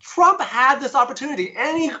know, Trump had this opportunity.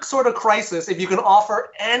 Any sort of crisis, if you can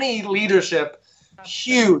offer any leadership,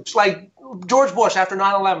 huge. Like George Bush after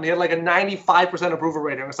 9/11, he had like a 95% approval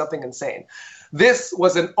rating or something insane. This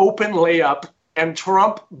was an open layup, and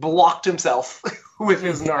Trump blocked himself with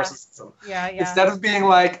his narcissism. Yeah. Instead of being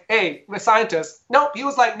like, hey, the scientist. Nope, he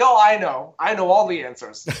was like, no, I know all the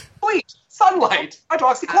answers. Bleach, sunlight,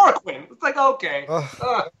 hydroxychloroquine. It's like, okay.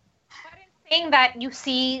 Saying that you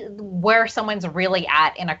see where someone's really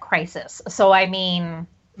at in a crisis. So I mean,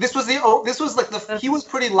 he was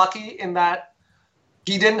pretty lucky in that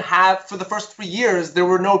he didn't have, for the first 3 years, there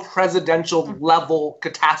were no presidential level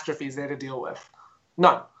catastrophes they had to deal with.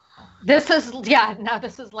 None. This is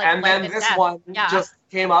like, and then this one just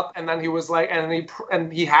came up, and then he was like,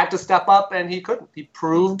 and he had to step up, and he couldn't. He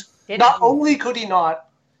proved not only could he not,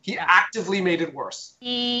 he actively made it worse.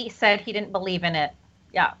 He said he didn't believe in it.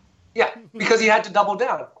 Yeah. Yeah, because he had to double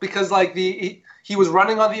down. Because like he was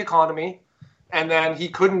running on the economy, and then he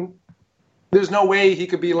couldn't. There's no way he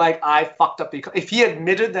could be like, I fucked up the economy. If he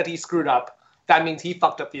admitted that he screwed up, that means he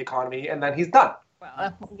fucked up the economy, and then he's done.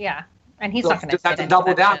 Well, yeah, and he's so not going to just have to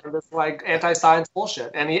double down for this like anti-science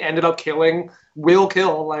bullshit, and he ended up will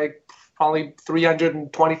kill like probably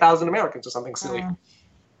 320,000 Americans or something silly.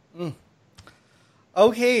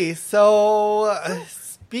 Okay, so.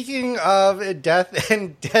 Speaking of death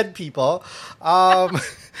and dead people,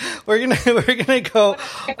 we're gonna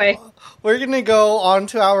go on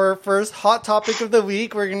to our first hot topic of the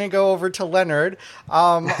week. We're gonna go over to Leonard,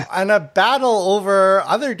 and a battle over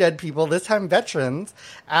other dead people. This time, veterans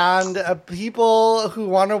and people who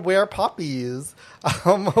want to wear poppies.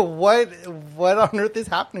 What on earth is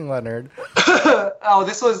happening, Leonard?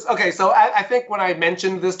 This was okay. So I think when I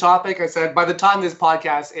mentioned this topic, I said by the time this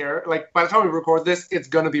podcast airs, like by the time we record this, it's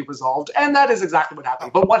going to be resolved, and that is exactly what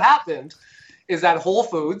happened. But what happened is that Whole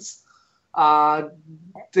Foods,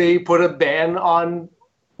 they put a ban on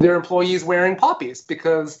their employees wearing poppies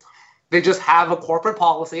because they just have a corporate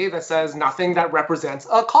policy that says nothing that represents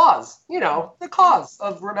a cause. You know, the cause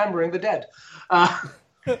of remembering the dead.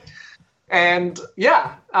 And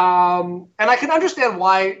and I can understand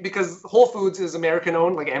why, because Whole Foods is American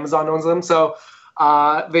owned, like Amazon owns them. So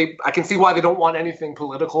I can see why they don't want anything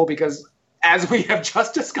political, because as we have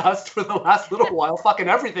just discussed for the last little while, fucking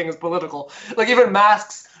everything is political. Like even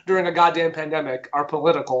masks during a goddamn pandemic are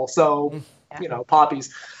political. So,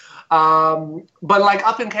 poppies. But like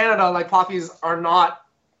up in Canada, like poppies are not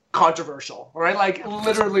controversial, right? Like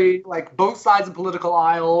literally, like both sides of the political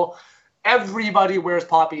aisle, everybody wears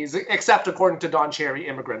poppies, except according to Don Cherry,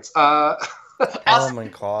 immigrants. Oh my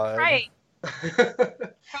god! Right.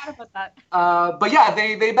 Forgot about that. But yeah,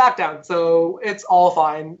 they back down, so it's all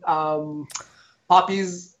fine.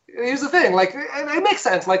 Poppies. Here's the thing, like it makes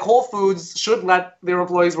sense. Like Whole Foods should let their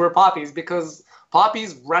employees wear poppies because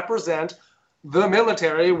poppies represent the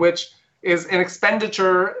military, which is an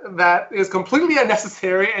expenditure that is completely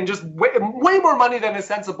unnecessary and just way more money than is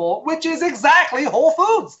sensible, which is exactly Whole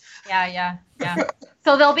Foods. Yeah.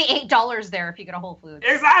 So there'll be $8 there if you get a Whole Foods.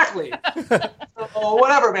 Exactly. So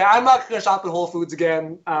whatever, man. I'm not going to shop at Whole Foods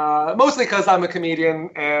again, mostly because I'm a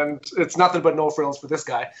comedian and it's nothing but no frills for this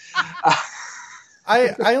guy.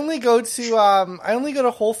 I only go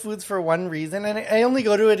to Whole Foods for one reason, and I only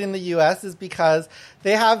go to it in the U.S. is because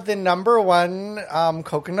they have the number one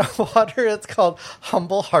coconut water. It's called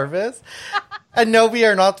Humble Harvest. And no, we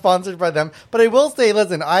are not sponsored by them. But I will say,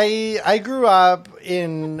 listen, I grew up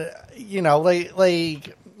in,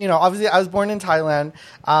 obviously I was born in Thailand,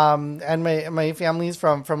 and my family's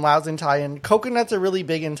from Laos and Thai, and coconuts are really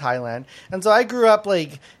big in Thailand. And so I grew up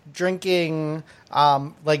drinking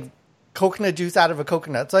coconut juice out of a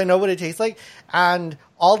coconut, so I know what it tastes like. And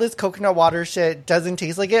all this coconut water shit doesn't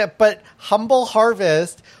taste like it, but Humble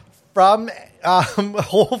Harvest from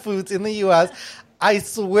Whole Foods in the US, I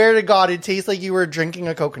swear to God, it tastes like you were drinking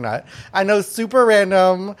a coconut. I know, super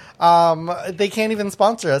random. They can't even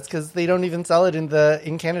sponsor us because they don't even sell it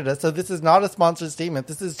in Canada. So this is not a sponsored statement.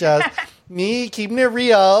 This is just me keeping it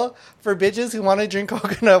real for bitches who want to drink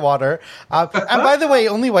coconut water. And by the way,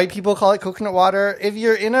 only white people call it coconut water. If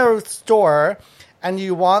you're in a store and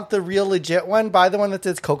you want the real legit one, buy the one that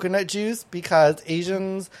says coconut juice, because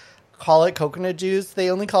Asians call it coconut juice.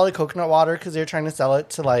 They only call it coconut water because they're trying to sell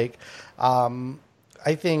it to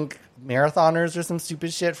I think marathoners or some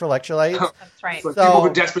stupid shit for electrolytes. That's right. So people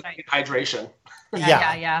who desperately need hydration.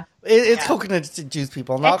 Yeah. It's coconut juice,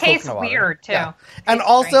 people, not coconut water. It tastes weird, too. Yeah. And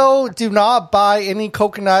also, do not buy any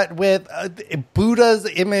coconut with Buddha's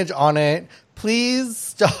image on it. Please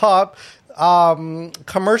stop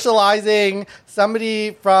commercializing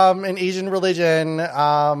somebody from an Asian religion,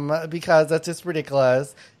 because that's just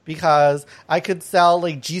ridiculous. Because I could sell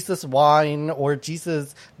Jesus wine or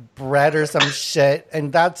Jesus bread or some shit,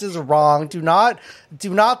 and that's just wrong. Do not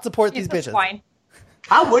support these bitches. Wine.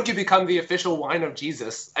 How would you become the official wine of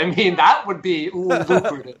Jesus? I mean, that would be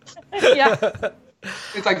lucrative. Yeah.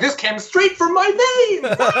 It's like, this came straight from my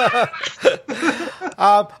veins.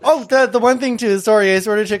 The one thing too, sorry, I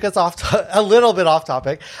sort of took us off a little bit off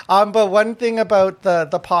topic. But one thing about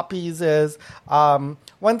the poppies is,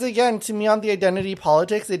 once again, to me, on the identity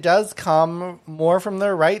politics, it does come more from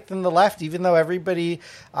the right than the left, even though everybody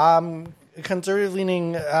conservative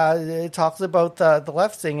leaning talks about the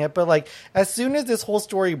left saying it. But as soon as this whole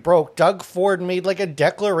story broke, Doug Ford made a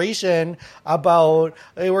declaration about,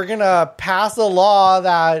 hey, we're gonna pass a law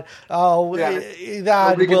that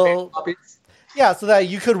that will so that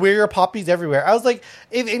you could wear your poppies everywhere. I was like,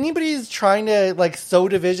 if anybody's trying to sow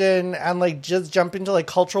division and just jump into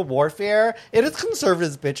cultural warfare, it is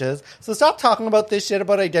conservatives, bitches. So stop talking about this shit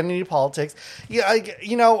about identity politics.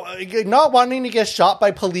 Not wanting to get shot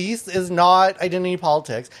by police is not identity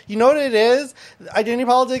politics. You know what it is? Identity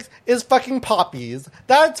politics is fucking poppies.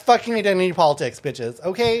 That's fucking identity politics, bitches.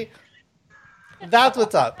 Okay? That's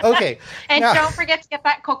what's up. Okay. And now, don't forget to get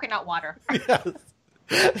that coconut water. Yes.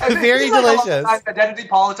 Very delicious. Identity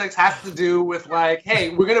politics has to do with hey,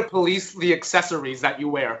 we're gonna police the accessories that you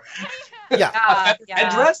wear. Yeah.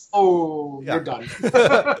 Headdress? Oh, you're done.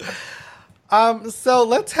 So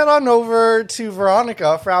let's head on over to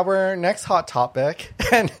Veronica for our next hot topic,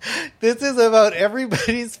 and this is about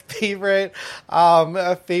everybody's favorite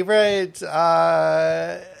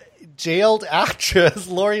jailed actress,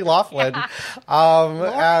 Lori Loughlin.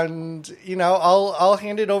 And I'll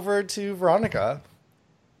hand it over to Veronica.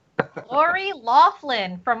 Lori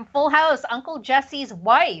Loughlin from Full House, Uncle Jesse's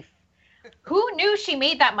wife. Who knew she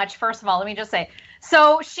made that much? First of all, let me just say.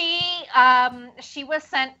 So she was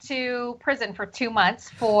sent to prison for 2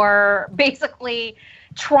 months for basically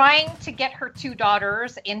trying to get her two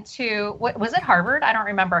daughters into, what was it, Harvard? I don't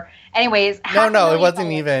remember. Anyways, no, it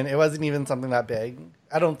wasn't even something that big.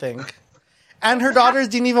 I don't think. And her daughters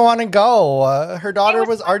didn't even want to go. Her daughter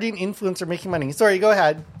was already an influencer making money. Sorry, go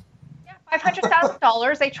ahead.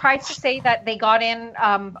 $500,000. They tried to say that they got in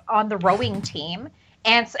on the rowing team,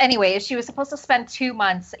 And so anyway, she was supposed to spend 2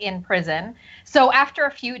 months in prison. So after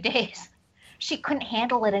a few days, she couldn't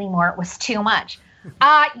handle it anymore. It was too much.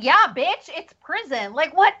 Yeah, bitch, it's prison.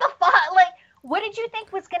 Like, what the fuck? Like, what did you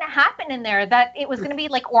think was going to happen in there? That it was going to be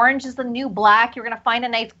like Orange is the New Black. You're going to find a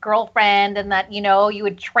nice girlfriend and that, you know, you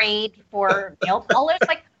would trade for nail polish.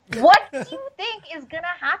 Like, what do you think is going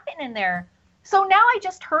to happen in there? So now I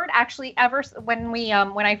just heard actually when we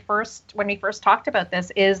first talked about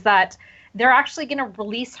this is that they're actually going to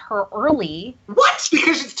release her early. What?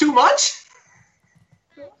 Because it's too much?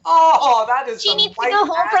 Oh, that is. She needs to go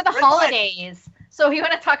home for the holidays. So you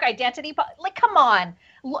want to talk identity? Like, come on.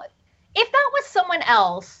 If that was someone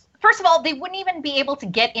else, first of all, they wouldn't even be able to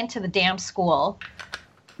get into the damn school.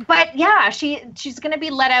 But yeah, she's going to be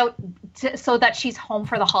let out so that she's home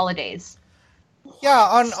for the holidays.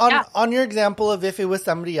 Yeah, on your example of if it was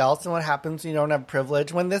somebody else and what happens when you don't have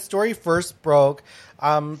privilege. When this story first broke,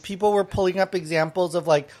 people were pulling up examples of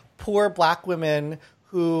like poor black women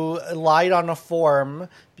who lied on a form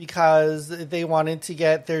because they wanted to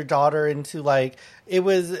get their daughter into I think it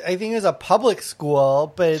was a public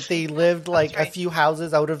school, but they lived like a few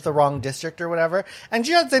houses out of the wrong district or whatever. And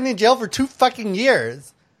she got sent in jail for 2 fucking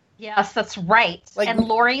years. Yes, that's right. And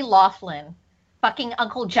Lori Loughlin, fucking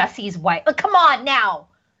Uncle Jesse's wife. Come on now.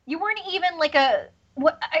 You weren't even like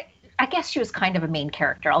I guess she was kind of a main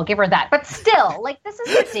character. I'll give her that. But still, like, this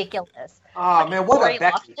is ridiculous. Oh, man, what Lori a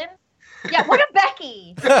Becky. Loughlin? Yeah, what a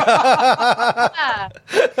Becky. Yeah.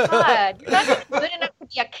 God, you're not even good enough to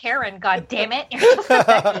be a Karen, god damn it. You're just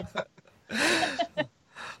a Becky.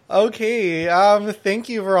 Okay, thank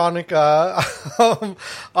you, Veronica,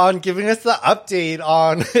 on giving us the update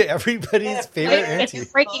on everybody's favorite auntie.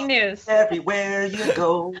 It's breaking news. Everywhere you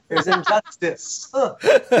go, there's injustice.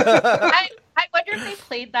 I wonder if they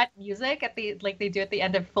played that music at like they do at the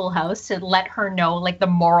end of Full House to let her know like the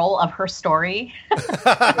moral of her story.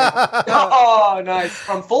 Oh, nice!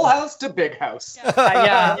 From Full House to Big House.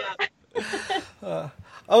 Yeah.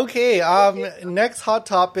 Okay, next hot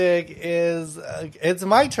topic is, it's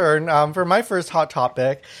my turn for my first hot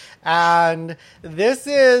topic. And this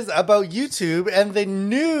is about YouTube and the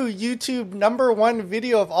new YouTube #1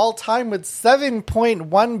 video of all time with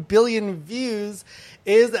 7.1 billion views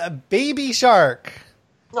is Baby Shark.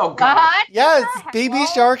 Oh, God. What? Yes, Baby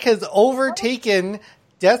Shark has overtaken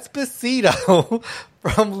Despacito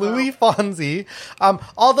from Louis Fonsi.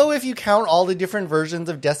 Although if you count all the different versions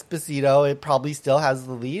of Despacito, it probably still has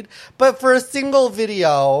the lead. But for a single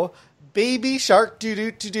video, Baby Shark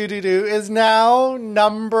doo-doo-doo-doo-doo is now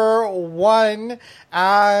 #1.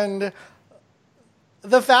 And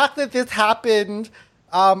the fact that this happened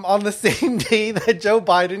on the same day that Joe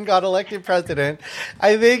Biden got elected president,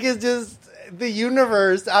 I think is just the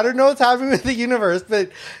universe. I don't know what's happening with the universe, but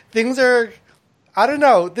things are, I don't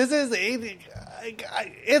know. This is,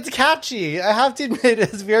 it's catchy. I have to admit,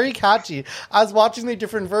 it's very catchy. I was watching the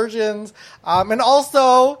different versions. And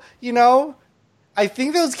also, you know, I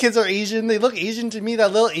think those kids are Asian. They look Asian to me.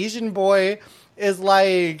 That little Asian boy is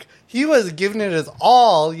like, he was giving it his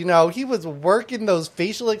all, you know. He was working those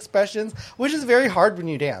facial expressions, which is very hard when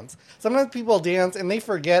you dance. Sometimes people dance and they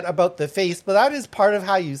forget about the face, but that is part of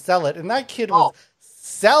how you sell it. And that kid was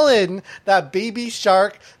selling that Baby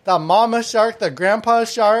Shark, the mama shark, the grandpa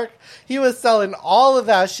shark. He was selling all of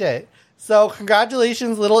that shit. So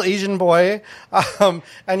congratulations, little Asian boy,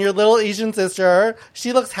 and your little Asian sister.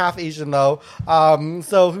 She looks half Asian though,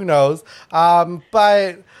 so who knows?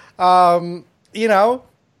 But you know,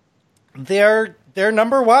 they're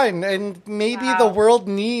 #1, and maybe the world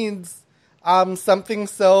needs something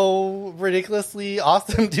so ridiculously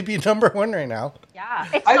awesome to be #1 right now. Yeah,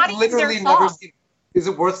 it's I've literally never seen. Is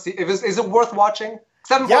it worth? Is it worth watching?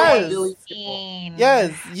 7.1 billion people.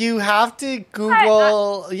 Yes, you have to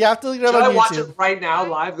Google. You have to look it up on YouTube. Should I watch it right now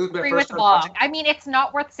live? This is my Agree first with time Bob. watching. I mean, it's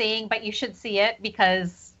not worth seeing, but you should see it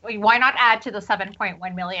because why not add to the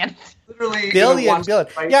 7.1 million? Literally billion.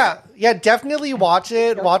 Right Yeah, definitely watch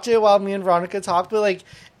it. Yeah. Watch it while me and Veronica talk. But like,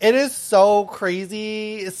 it is so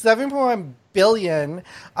crazy. 7.1 billion.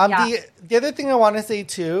 The other thing I want to say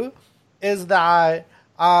too is that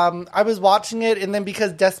I was watching it, and then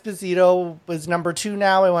because Despacito was #2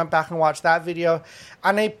 now, I went back and watched that video,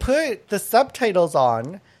 and I put the subtitles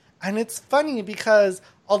on, and it's funny because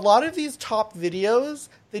a lot of these top videos,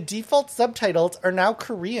 the default subtitles are now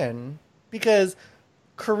Korean, because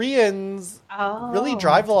Koreans really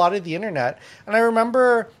drive a lot of the internet. And I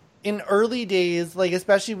remember in early days, like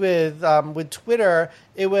especially with Twitter,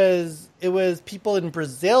 it was people in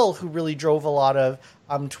Brazil who really drove a lot of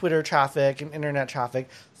Twitter traffic and internet traffic.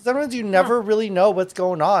 So sometimes you never really know what's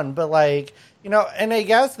going on, but like And I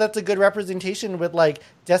guess that's a good representation with like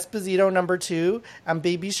Despacito #2 and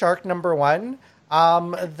Baby Shark #1.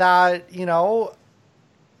 That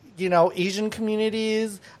Asian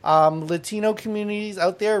communities, Latino communities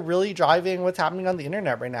out there really driving what's happening on the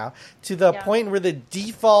internet right now, to the point where the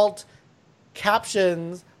default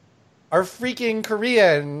captions are freaking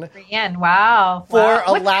Korean. Wow. For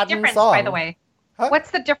a What's Latin the difference, song. by the way? Huh?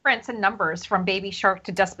 What's the difference in numbers from Baby Shark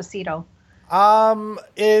to Despacito?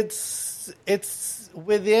 It's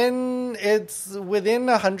within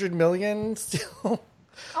 100 million still.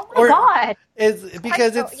 Oh my God! It's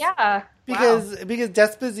because because wow. because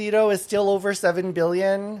Despacito is still over 7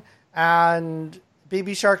 billion and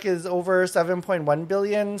Baby Shark is over 7.1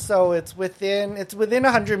 billion, so it's within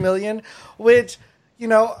 100 million, which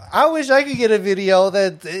I wish I could get a video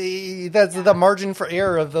that's the margin for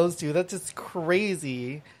error of those two. That's just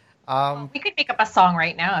crazy. We could make up a song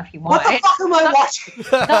right now if you want. What the fuck am I watching?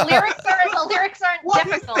 The lyrics aren't what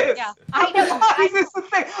difficult. Is this? Yeah, I know. Why is this the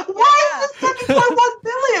thing? Why is this 7.1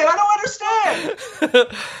 billion? I don't understand.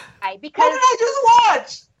 Because what did I just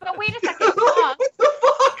watch? But wait a second. What the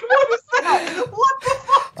fuck? What is that? What the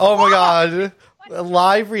fuck? Oh my God! A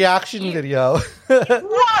live reaction video.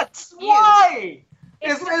 What? Why?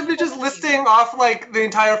 Is it just listing off like the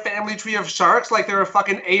entire family tree of sharks like they're a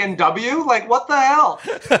fucking A&W? Like what the hell?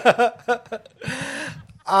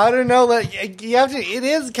 I don't know. Like you have to. It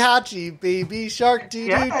is catchy. Baby shark, doo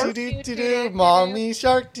doo doo doo doo. Mommy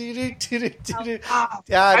shark, doo doo doo doo doo.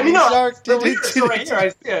 Daddy shark, doo doo doo. Right here, I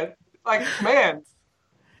see it. Like man,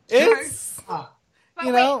 it's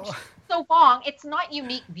so long. It's not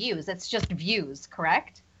unique views. It's just views,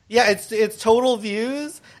 correct? Yeah, it's total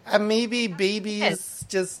views, and maybe babies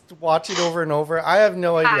just watch it over and over. I have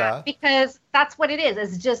no idea. Because that's what it is.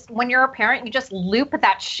 It's just when you're a parent, you just loop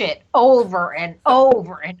that shit over and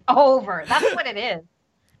over and over. That's what it is.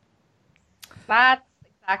 That's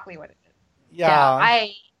exactly what it is. Yeah.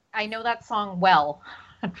 I know that song well.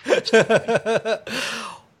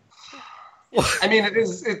 I mean,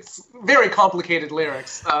 it's very complicated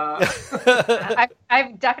lyrics.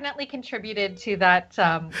 I've definitely contributed to that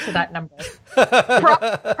number.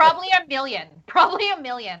 Probably a million.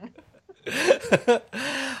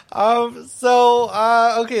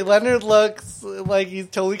 Okay, Leonard looks like he's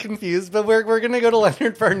totally confused, but we're gonna go to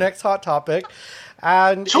Leonard for our next hot topic,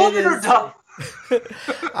 and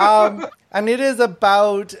and it is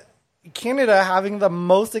about Canada having the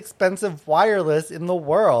most expensive wireless in the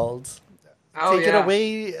world. Take it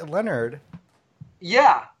away, Leonard.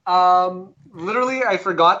 Yeah. Literally, I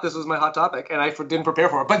forgot this was my hot topic, and I didn't prepare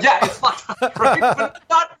for it. But yeah, it's hot topic, right?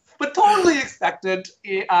 but totally expected.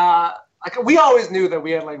 We always knew that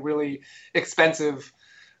we had like really expensive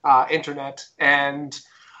internet, and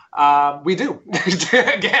we do.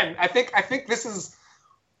 Again, I think this is.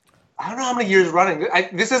 I don't know how many years running.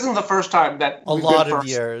 This isn't the first time that a lot of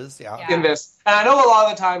years, in this. And I know a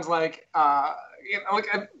lot of the times, like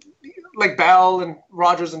Bell and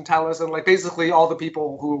Rogers and Telus and like basically all the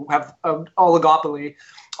people who have an oligopoly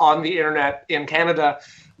on the internet in Canada,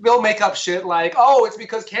 they'll make up shit like, oh, it's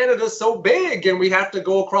because Canada's so big and we have to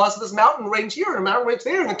go across this mountain range here and a mountain range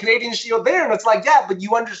there and the Canadian Shield there. And it's like, yeah, but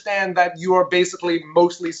you understand that you are basically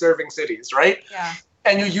mostly serving cities, right? Yeah.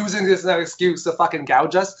 And you're using this as an excuse to fucking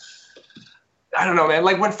gouge us. I don't know, man.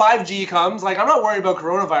 Like when 5G comes, like I'm not worried about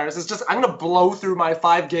coronavirus. It's just I'm gonna blow through my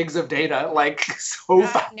 5 gigs of data like so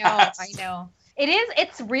fast. I know.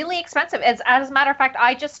 It's really expensive. As a matter of fact,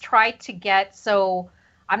 I just tried to get. So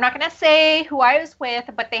I'm not gonna say who I was with,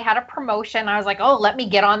 but they had a promotion. I was like, oh, let me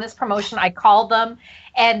get on this promotion. I called them,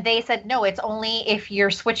 and they said no, it's only if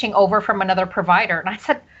you're switching over from another provider. And I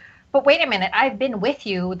said, but wait a minute, I've been with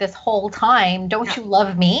you this whole time. Don't you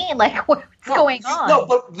love me? Like, what's going on? No,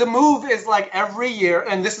 but the move is like every year,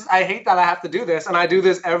 and this is, I hate that I have to do this, and I do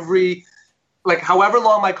this every, like, however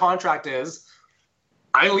long my contract is,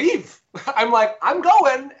 I leave. I'm like, I'm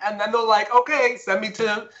going, and then they're like, okay, send me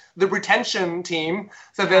to the retention team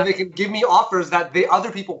so that they can give me offers that the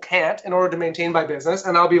other people can't in order to maintain my business,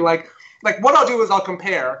 and I'll be like what I'll do is I'll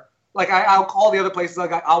compare. Like, I'll call the other places,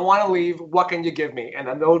 like, I want to leave, what can you give me? And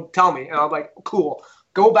then they'll tell me, and I'm like, cool.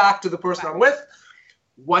 Go back to the person I'm with.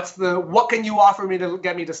 What can you offer me to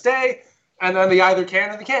get me to stay? And then they either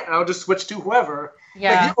can or they can't, and I'll just switch to whoever.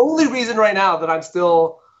 Yeah. Like, the only reason right now that I'm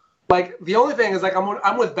still, like, the only thing is, like,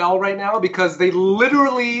 I'm with Bell right now because they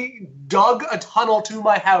literally dug a tunnel to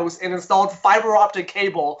my house and installed fiber optic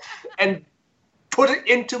cable and put it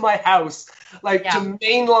into my house. Like, to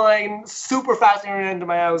mainline super fast internet into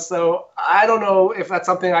my house. So I don't know if that's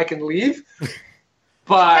something I can leave.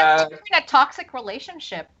 But you're in a toxic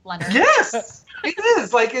relationship, Leonard. Yes, it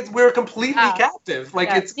is. Like, we're completely captive. Like,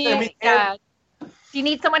 Do you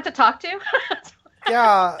need someone to talk to?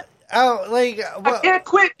 Yeah. Oh, like I can't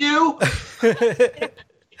quit you.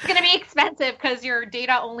 It's going to be expensive because your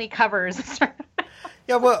data only covers.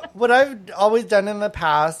 Yeah, what I've always done in the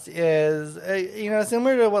past is,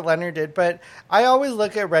 similar to what Leonard did, but I always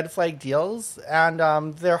look at red flag deals, and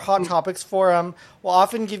their hot topics forum will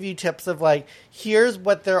often give you tips of like, here's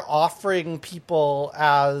what they're offering people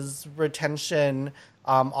as retention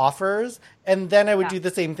offers, and then I would do the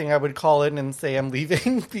same thing. I would call in and say I'm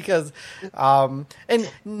leaving because,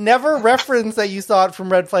 and never reference that you saw it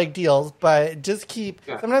from red flag deals, but just keep.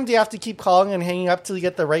 Yeah. Sometimes you have to keep calling and hanging up till you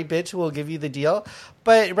get the right bitch who will give you the deal.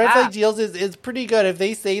 But red flag deals is pretty good. If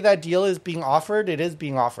they say that deal is being offered, it is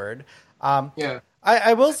being offered.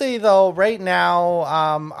 I will say though, right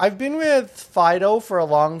now, I've been with Fido for a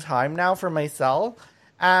long time now for my cell,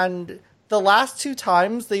 and the last 2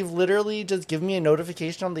 times, they've literally just given me a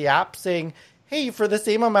notification on the app saying, hey, for the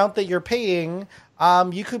same amount that you're paying,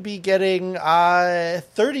 you could be getting 30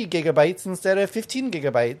 gigabytes instead of 15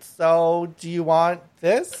 gigabytes. So do you want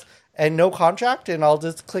this? And no contract? And I'll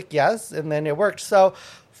just click yes, and then it worked. So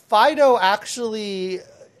Fido actually,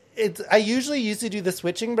 I usually used to do the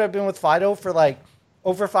switching, but I've been with Fido for like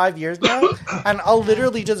over 5 years now. And I'll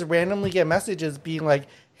literally just randomly get messages being like,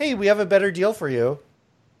 hey, we have a better deal for you.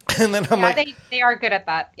 And then I'm like, they are good at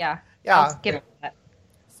that. Yeah. Yeah. That.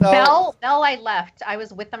 So, Bell, I left. I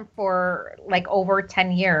was with them for like over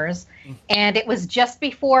 10 years. And it was just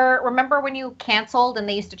before, remember when you canceled and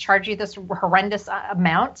they used to charge you this horrendous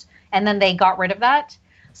amount and then they got rid of that?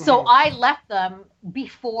 So I left them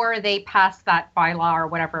before they passed that bylaw or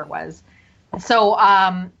whatever it was. So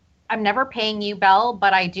I'm never paying you, Bell,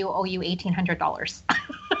 but I do owe you $1,800.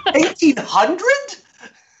 $1,800?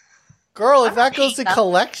 Girl, if that goes to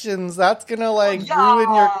collections, that's going to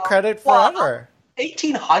ruin your credit forever.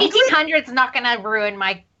 $1,800? $1,800 is not going to ruin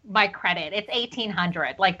my credit. It's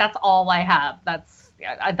 $1,800. Like, that's all I have. That's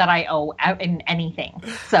that I owe in anything.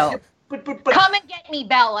 So but come and get me,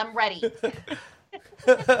 Belle. I'm ready.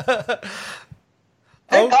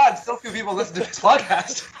 Thank God so few people listen to this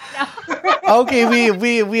podcast. Okay,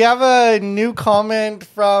 we have a new comment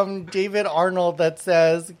from David Arnold that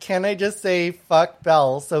says, can I just say fuck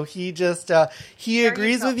Bell? So he just, he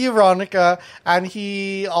agrees with you, Veronica, and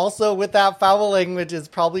he also, with that foul language, has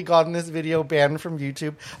probably gotten this video banned from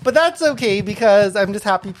YouTube. But that's okay, because I'm just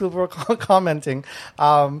happy people are commenting.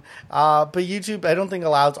 But YouTube, I don't think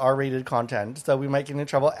allows R-rated content, so we might get into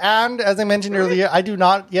trouble. And, as I mentioned earlier, I do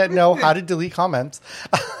not yet know how to delete comments.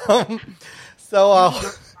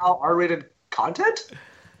 R-rated content?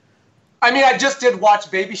 I mean, I just did watch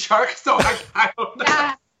Baby Shark, so I don't know.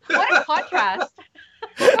 Yeah, what a contrast.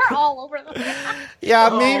 We're all over the place. Yeah,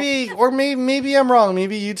 maybe I'm wrong.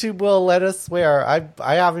 Maybe YouTube will let us swear.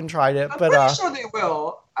 I haven't tried it, but I'm pretty sure they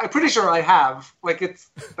will. I'm pretty sure I have. Like, it's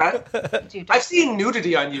that. I've seen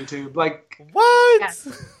nudity on YouTube. Like, what? Yes.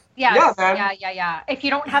 Yeah. If you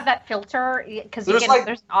don't have that filter, because there's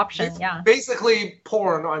an option. Yeah, basically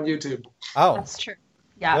porn on YouTube. Oh, that's true.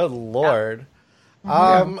 Yeah. Good Lord.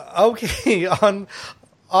 Yeah. Okay. On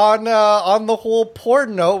the whole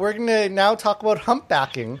porn note, we're gonna now talk about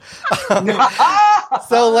humpbacking.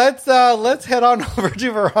 So let's head on over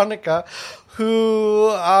to Veronica, who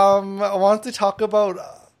wants to talk about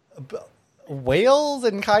whales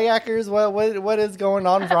and kayakers. What is going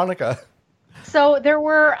on, Veronica? So there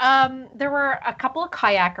were a couple of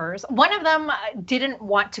kayakers. One of them didn't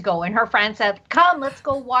want to go, and her friend said, "Come, let's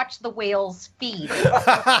go watch the whales feed."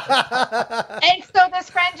 And so this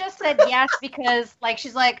friend just said yes because,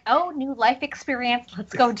 she's like, "Oh, new life experience.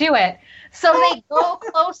 Let's go do it." So they go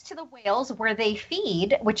close to the whales where they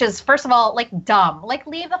feed, which is, first of all, dumb.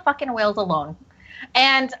 Leave the fucking whales alone.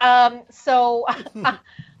 And so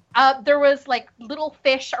there was little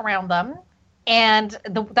fish around them. And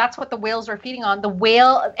that's what the whales were feeding on. The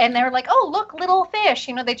whale, and they're like, "Oh, look, little fish."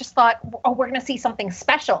 They just thought, "Oh, we're going to see something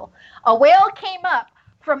special." A whale came up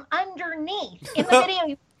from underneath. In the video,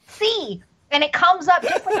 you see, and it comes up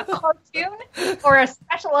just like a cartoon or a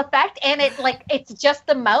special effect, and it's just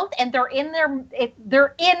the mouth, and they're in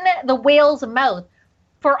the whale's mouth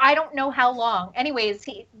for I don't know how long. Anyways,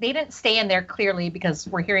 they didn't stay in there clearly because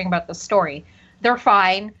we're hearing about the story. They're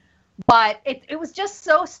fine. But it was just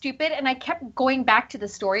so stupid, and I kept going back to the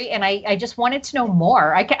story, and I just wanted to know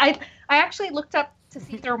more. I actually looked up to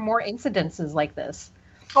see if there were more incidences like this.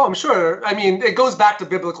 Oh, I'm sure. I mean, it goes back to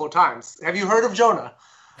biblical times. Have you heard of Jonah?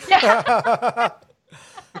 Yeah.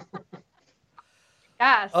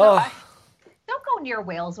 Yeah. So don't go near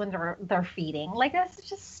whales when they're feeding. That's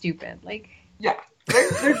just stupid. Yeah.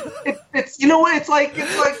 It's you know what it's like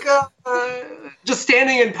just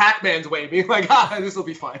standing in Pac-Man's way, being like, this will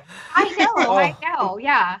be fine. I know.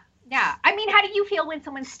 Yeah. I mean, how do you feel when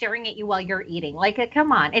someone's staring at you while you're eating? Like,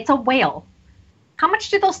 come on, it's a whale. How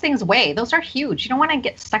much do those things weigh? Those are huge. You don't want to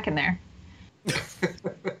get stuck in there.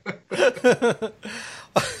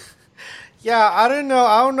 Yeah, I don't know.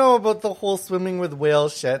 I don't know about the whole swimming with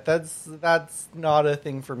whales shit. That's not a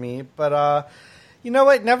thing for me. But you know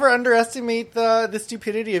what? Never underestimate the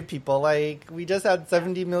stupidity of people. Like, we just had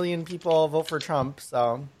 70 million people vote for Trump,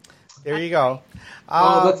 so there you go.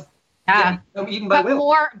 I'm eaten by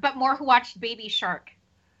whales. But more who watched Baby Shark.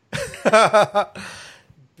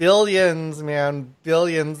 Billions, man,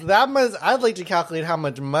 billions. I'd like to calculate how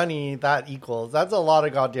much money that equals. That's a lot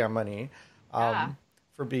of goddamn money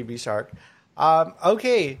for Baby Shark.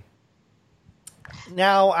 Okay.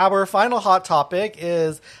 Now, our final hot topic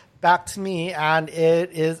is back to me, and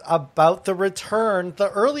it is about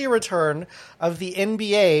the early return of the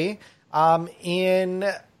NBA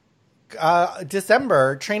in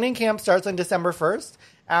December. Training camp starts on December 1st,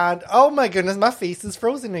 and oh my goodness, my face is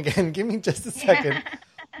frozen again. Give me just a second.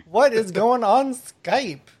 What is going on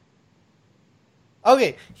Skype?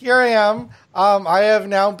 Okay, here I am. I have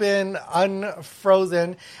now been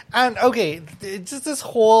unfrozen. And okay, just this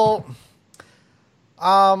whole...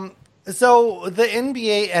 so the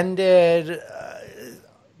NBA ended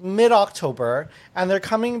mid-October, and they're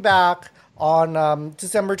coming back on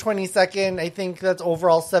December 22nd. I think that's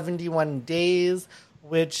overall 71 days,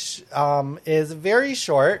 which is very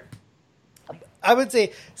short. I would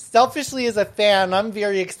say, selfishly as a fan, I'm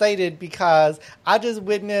very excited because I just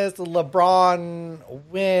witnessed LeBron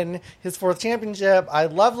win his 4th championship. I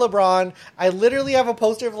love LeBron. I literally have a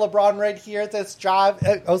poster of LeBron right here. It says strive.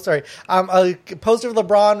 A poster of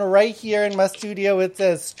LeBron right here in my studio. It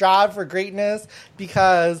says strive for greatness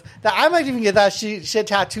because I might even get that shit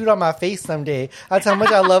tattooed on my face someday. That's how much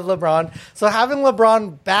I love LeBron. So having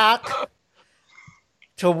LeBron back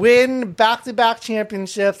to win back-to-back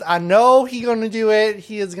championships. I know he's going to do it.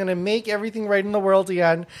 He is going to make everything right in the world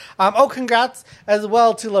again. Congrats as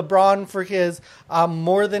well to LeBron for his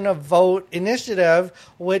More Than a Vote initiative,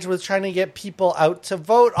 which was trying to get people out to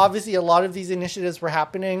vote. Obviously, a lot of these initiatives were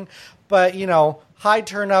happening, but, high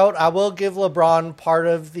turnout. I will give LeBron part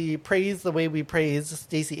of the praise the way we praise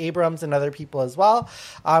Stacey Abrams and other people as well.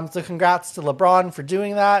 So congrats to LeBron for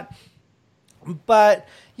doing that. But,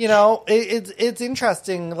 it's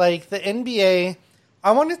interesting. Like, the NBA,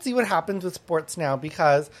 I want to see what happens with sports now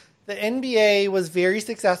because the NBA was very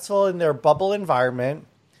successful in their bubble environment,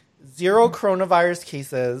 0 coronavirus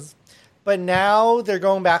cases, but now they're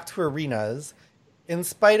going back to arenas in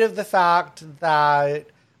spite of the fact that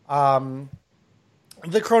the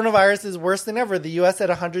coronavirus is worse than ever. The U.S. had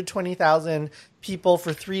 120,000 people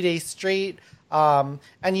for 3 days straight. And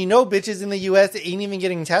bitches in the U.S. ain't even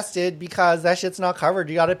getting tested because that shit's not covered.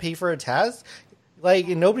 You got to pay for a test. Like,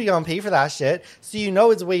 nobody gonna pay for that shit. So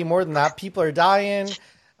it's way more than that. People are dying.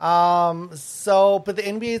 But the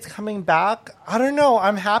NBA is coming back. I don't know.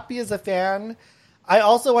 I'm happy as a fan. I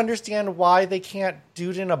also understand why they can't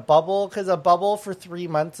do it in a bubble because a bubble for 3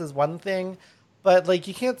 months is one thing. But,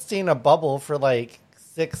 you can't stay in a bubble for,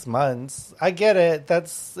 6 months. I get it.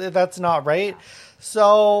 That's not right.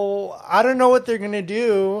 So I don't know what they're going to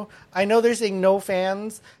do. I know they're saying no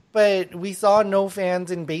fans, but we saw no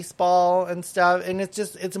fans in baseball and stuff. And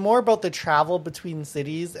it's more about the travel between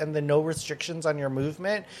cities and the no restrictions on your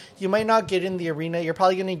movement. You might not get in the arena. You're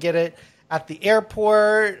probably going to get it at the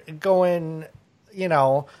airport going,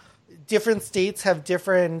 different states have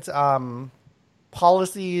different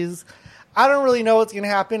policies. I don't really know what's going to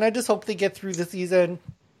happen. I just hope they get through the season.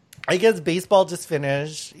 I guess baseball just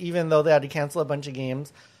finished, even though they had to cancel a bunch of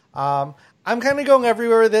games. I'm kind of going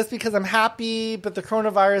everywhere with this because I'm happy, but the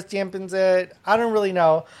coronavirus dampens it. I don't really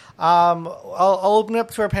know. I'll open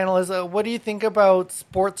up to our panelists. What do you think about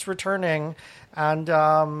sports returning? And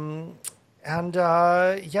what's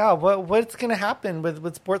going to happen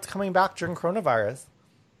with sports coming back during coronavirus?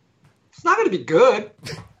 It's not going to be good.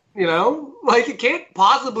 It can't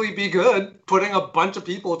possibly be good putting a bunch of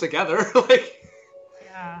people together.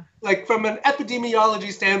 From an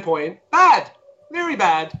epidemiology standpoint, bad. Very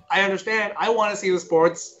bad. I understand. I want to see the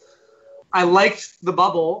sports. I liked the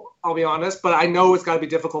bubble, I'll be honest, but I know it's got to be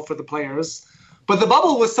difficult for the players. But the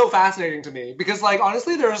bubble was so fascinating to me because,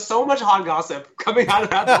 honestly, there was so much hot gossip coming out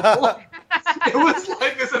of that bubble. It was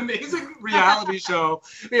this amazing reality show.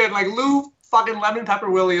 We had, Lou fucking Lemon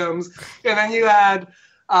Pepper Williams, and then you had,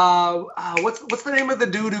 what's the name of the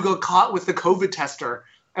dude who got caught with the COVID tester?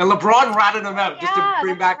 And LeBron ratted him out just to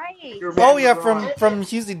bring back your man from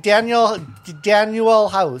Houston, Daniel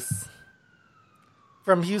House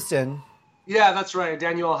from Houston. Yeah, that's right,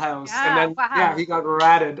 Daniel House. Yeah, And then, wow. he got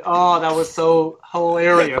ratted. Oh, that was so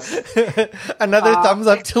hilarious. Another thumbs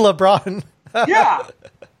up to LeBron. Yeah,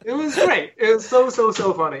 it was great. It was so, so,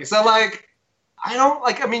 so funny. So, like, I don't,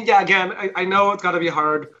 like, I mean, yeah, again, I know it's got to be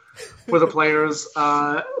hard for the players,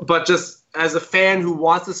 but just as a fan who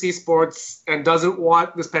wants to see sports and doesn't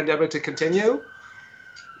want this pandemic to continue,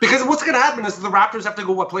 because what's going to happen is the Raptors have to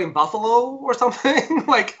go, play in Buffalo or something?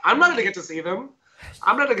 Like, I'm not going to get to see them.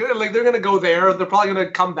 I'm not gonna, like, they're going to go there. They're probably going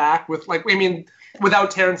to come back with, like, I mean,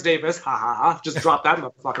 without Terrence Davis. Ha ha ha. Just drop that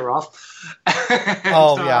motherfucker off.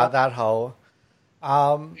 And, yeah, that hoe.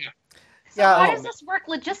 So how does this work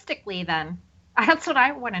logistically then? That's what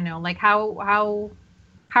I want to know. Like, how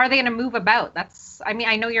are they going to move about? I mean,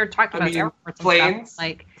 I know you're talking about airports and planes. stuff.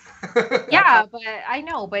 Like, yeah, but I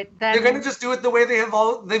know, but then they're going to just do it the way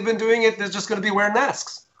they've been doing it. They're just going to be wearing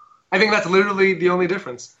masks. I think that's literally the only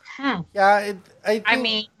difference. Yeah,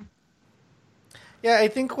 I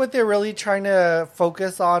think what they're really trying to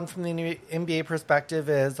focus on from the NBA perspective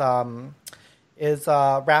is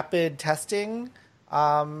rapid testing.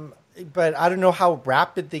 But I don't know how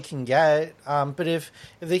rapid they can get. But if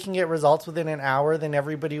they can get results within an hour, then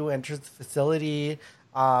everybody who enters the facility,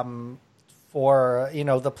 for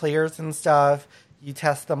the players and stuff, you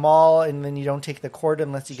test them all, and then you don't take the court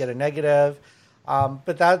unless you get a negative.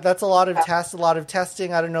 But that's a lot of tests, a lot of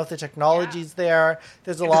testing. I don't know if the technology's there.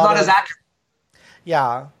 There's a lot. It's not as accurate.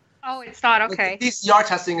 Yeah. Oh, it's not okay. Like, PCR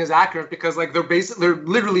testing is accurate because, like, they're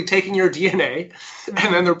literally taking your DNA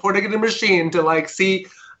and then they're putting it in a machine to, like, see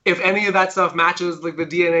if any of that stuff matches, like, the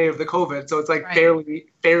DNA of the COVID. So it's, like,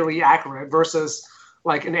 fairly accurate versus,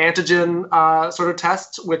 like, an antigen sort of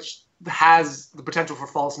test, which has the potential for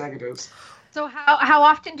false negatives. So how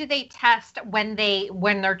often do they test when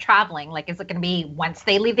they're traveling? Like, is it going to be once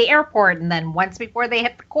they leave the airport and then once before they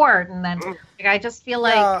hit the court? And then like, I just feel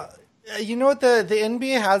like... You know what? The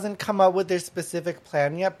NBA hasn't come up with their specific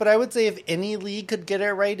plan yet, but I would say if any league could get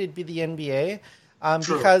it right, it'd be the NBA,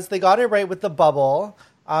 because they got it right with the bubble.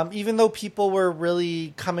 Even though people were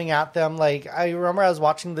really coming at them, like I remember I was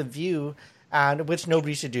watching The View, and which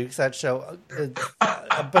nobody should do because that show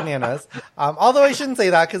bananas. Although I shouldn't say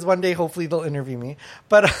that because one day hopefully they'll interview me.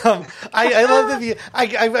 But I love The View.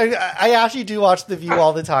 I actually do watch The View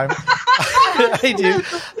all the time. I do. You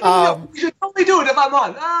should totally do it if I'm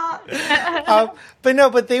on.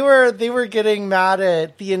 But they were getting mad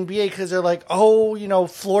at the NBA because they're like,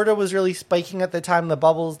 Florida was really spiking at the time the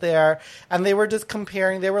bubble's there, and they were just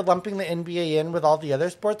comparing. They were lumping the NBA in with all the other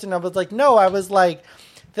sports, and I was like, no, I was like,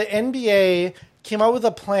 the NBA came out with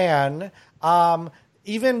a plan.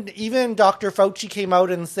 Even Dr. Fauci came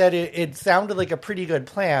out and said it sounded like a pretty good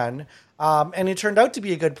plan. And it turned out to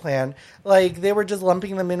be a good plan. Like, they were just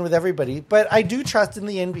lumping them in with everybody. But I do trust in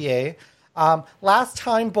the NBA. Last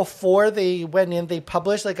time before they went in, they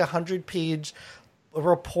published like 100-page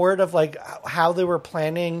report of like how they were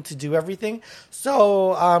planning to do everything.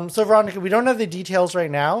 So Veronica, we don't have the details right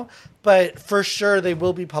now, but for sure they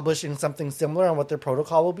will be publishing something similar on what their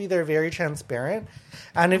protocol will be. They're very transparent.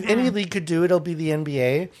 And if any league could do it, it'll be the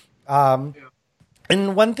NBA.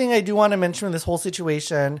 And one thing I do want to mention in this whole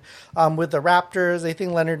situation with the Raptors, I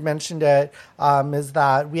think Leonard mentioned it, is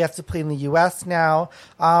that we have to play in the U.S. now.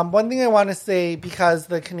 One thing I want to say, because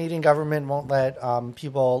the Canadian government won't let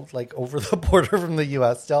people like over the border from the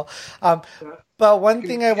U.S. still. But one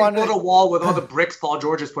thing I want to build a wall with all the bricks Paul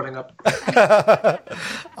George is putting up.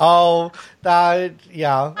 I'm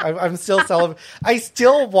still celebrating. I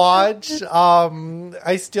still watch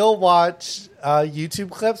YouTube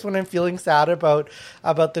clips when I'm feeling sad about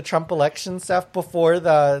the Trump election stuff before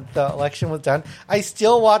the election was done. I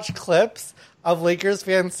still watch clips of Lakers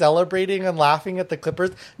fans celebrating and laughing at the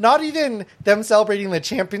Clippers. Not even them celebrating the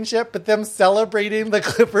championship, but them celebrating the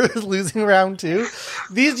Clippers losing round 2.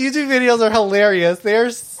 These YouTube videos are hilarious. They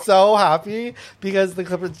are so happy because the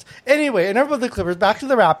Clippers... Anyway, enough about the Clippers. Back to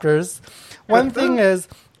the Raptors. One thing is,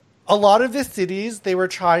 a lot of the cities they were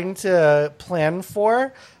trying to plan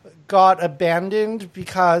for got abandoned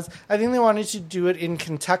because I think they wanted to do it in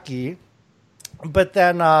Kentucky. But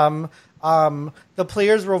then... the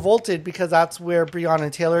players revolted because that's where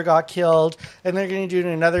Breonna Taylor got killed, and they're going to do it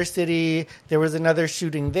in another city. There was another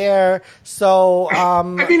shooting there. So, I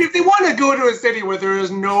mean, if they want to go to a city where there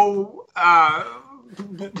is no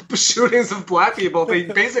shootings of black people, they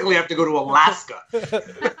basically have to go to Alaska.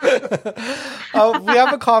 We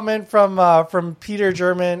have a comment from Peter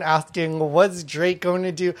German asking, what's Drake going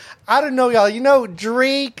to do? I don't know, y'all.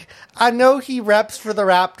 Drake, I know he reps for the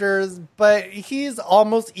Raptors, but he's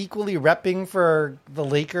almost equally repping for the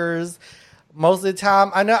Lakers. most of the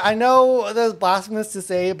time. I know that's blasphemous to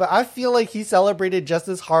say, but I feel like he celebrated just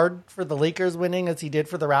as hard for the Lakers winning as he did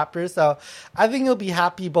for the Raptors. So I think he'll be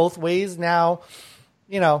happy both ways now,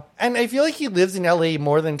 you know, and I feel like he lives in LA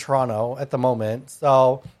more than Toronto at the moment.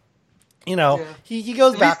 So, you know, he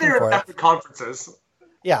goes back and forth. At the conferences.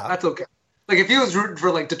 Yeah. That's okay. Like, if he was rooting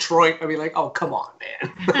for, like, Detroit, I'd be like, oh, come on,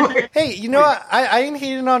 man. Hey, you know what? I ain't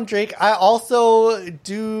hating on Drake. I also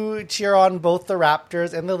do cheer on both the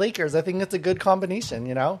Raptors and the Lakers. I think it's a good combination,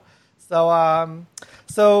 you know?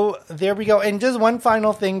 So there we go. And just one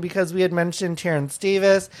final thing, because we had mentioned Terrence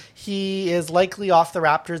Davis. He is likely off the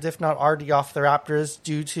Raptors, if not already off the Raptors,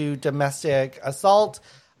 due to domestic assault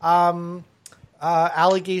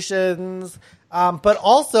allegations. But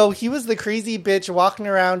also, he was the crazy bitch walking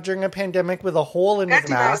around during a pandemic with a hole in his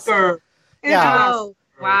mask. Yeah. Oh,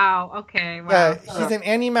 wow. Okay. Wow. Yeah, he's an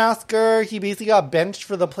anti-masker. He basically got benched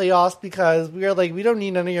for the playoffs because we were like, we don't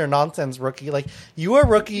need none of your nonsense, rookie. Like, you are a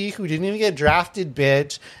rookie who didn't even get drafted,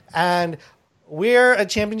 bitch. And we're a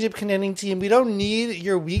championship contending team. We don't need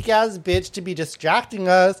your weak-ass bitch to be distracting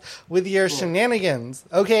us with your shenanigans,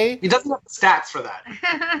 okay? He doesn't have the stats for that.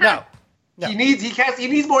 No. He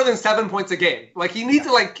needs more than 7 points a game. Like, he needs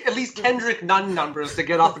like at least Kendrick Nunn numbers to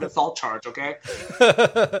get off an assault charge, okay?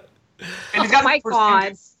 And he's got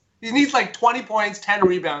God. He needs like 20 points, 10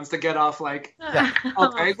 rebounds to get off, like,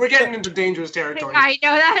 okay, we're getting into dangerous territory. I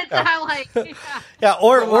know that. It's not like, yeah,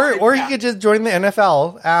 or he could just join the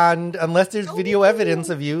NFL, and unless there's video evidence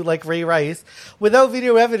of you, like Ray Rice, without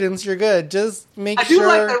video evidence, you're good. Just make sure.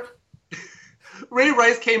 I do like that Ray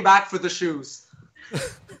Rice came back for the shoes.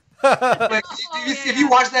 Like, if you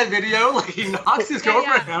watch that video, like, he knocks his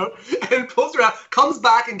girlfriend out and pulls her out, comes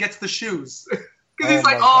back and gets the shoes. Because he's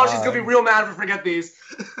like, oh, she's going to be real mad if I forget these.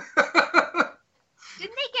 Didn't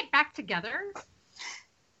they get back together?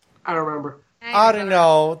 I don't remember. I don't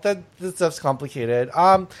know. This stuff's complicated.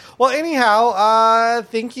 Well, anyhow,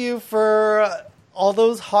 thank you for all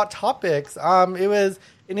those hot topics. It was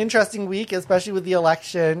an interesting week, especially with the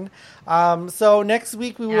election. So next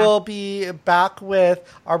week we will be back with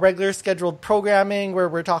our regular scheduled programming where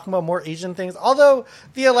we're talking about more Asian things. Although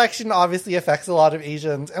the election obviously affects a lot of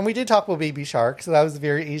Asians. And we did talk about Baby Shark, so that was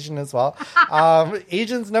very Asian as well.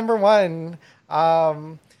 Asians number one.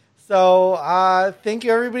 So thank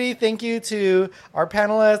you, everybody. Thank you to our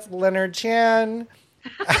panelist, Leonard Chan.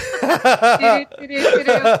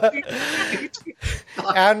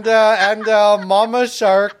 and Mama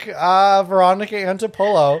Shark, Veronica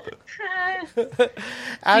Antipolo.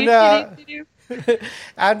 And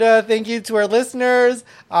thank you to our listeners.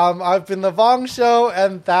 I've been the Vong Show,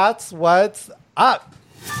 and that's what's up.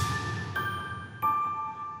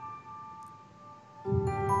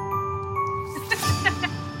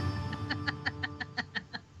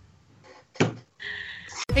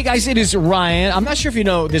 Hey guys, it is Ryan. I'm not sure if you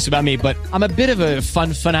know this about me, but I'm a bit of a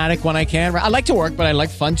fun fanatic when I can. I like to work, but I like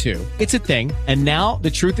fun too. It's a thing. And now the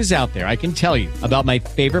truth is out there. I can tell you about my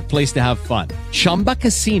favorite place to have fun. Chumba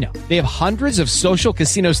Casino. They have hundreds of social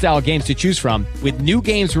casino style games to choose from with new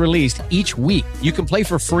games released each week. You can play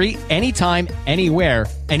for free anytime, anywhere.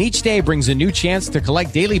 And each day brings a new chance to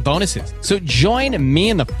collect daily bonuses. So join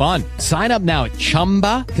me in the fun. Sign up now at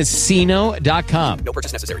ChumbaCasino.com. No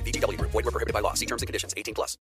purchase necessary. VGW Group. Void where prohibited by law. See terms and conditions. 18+.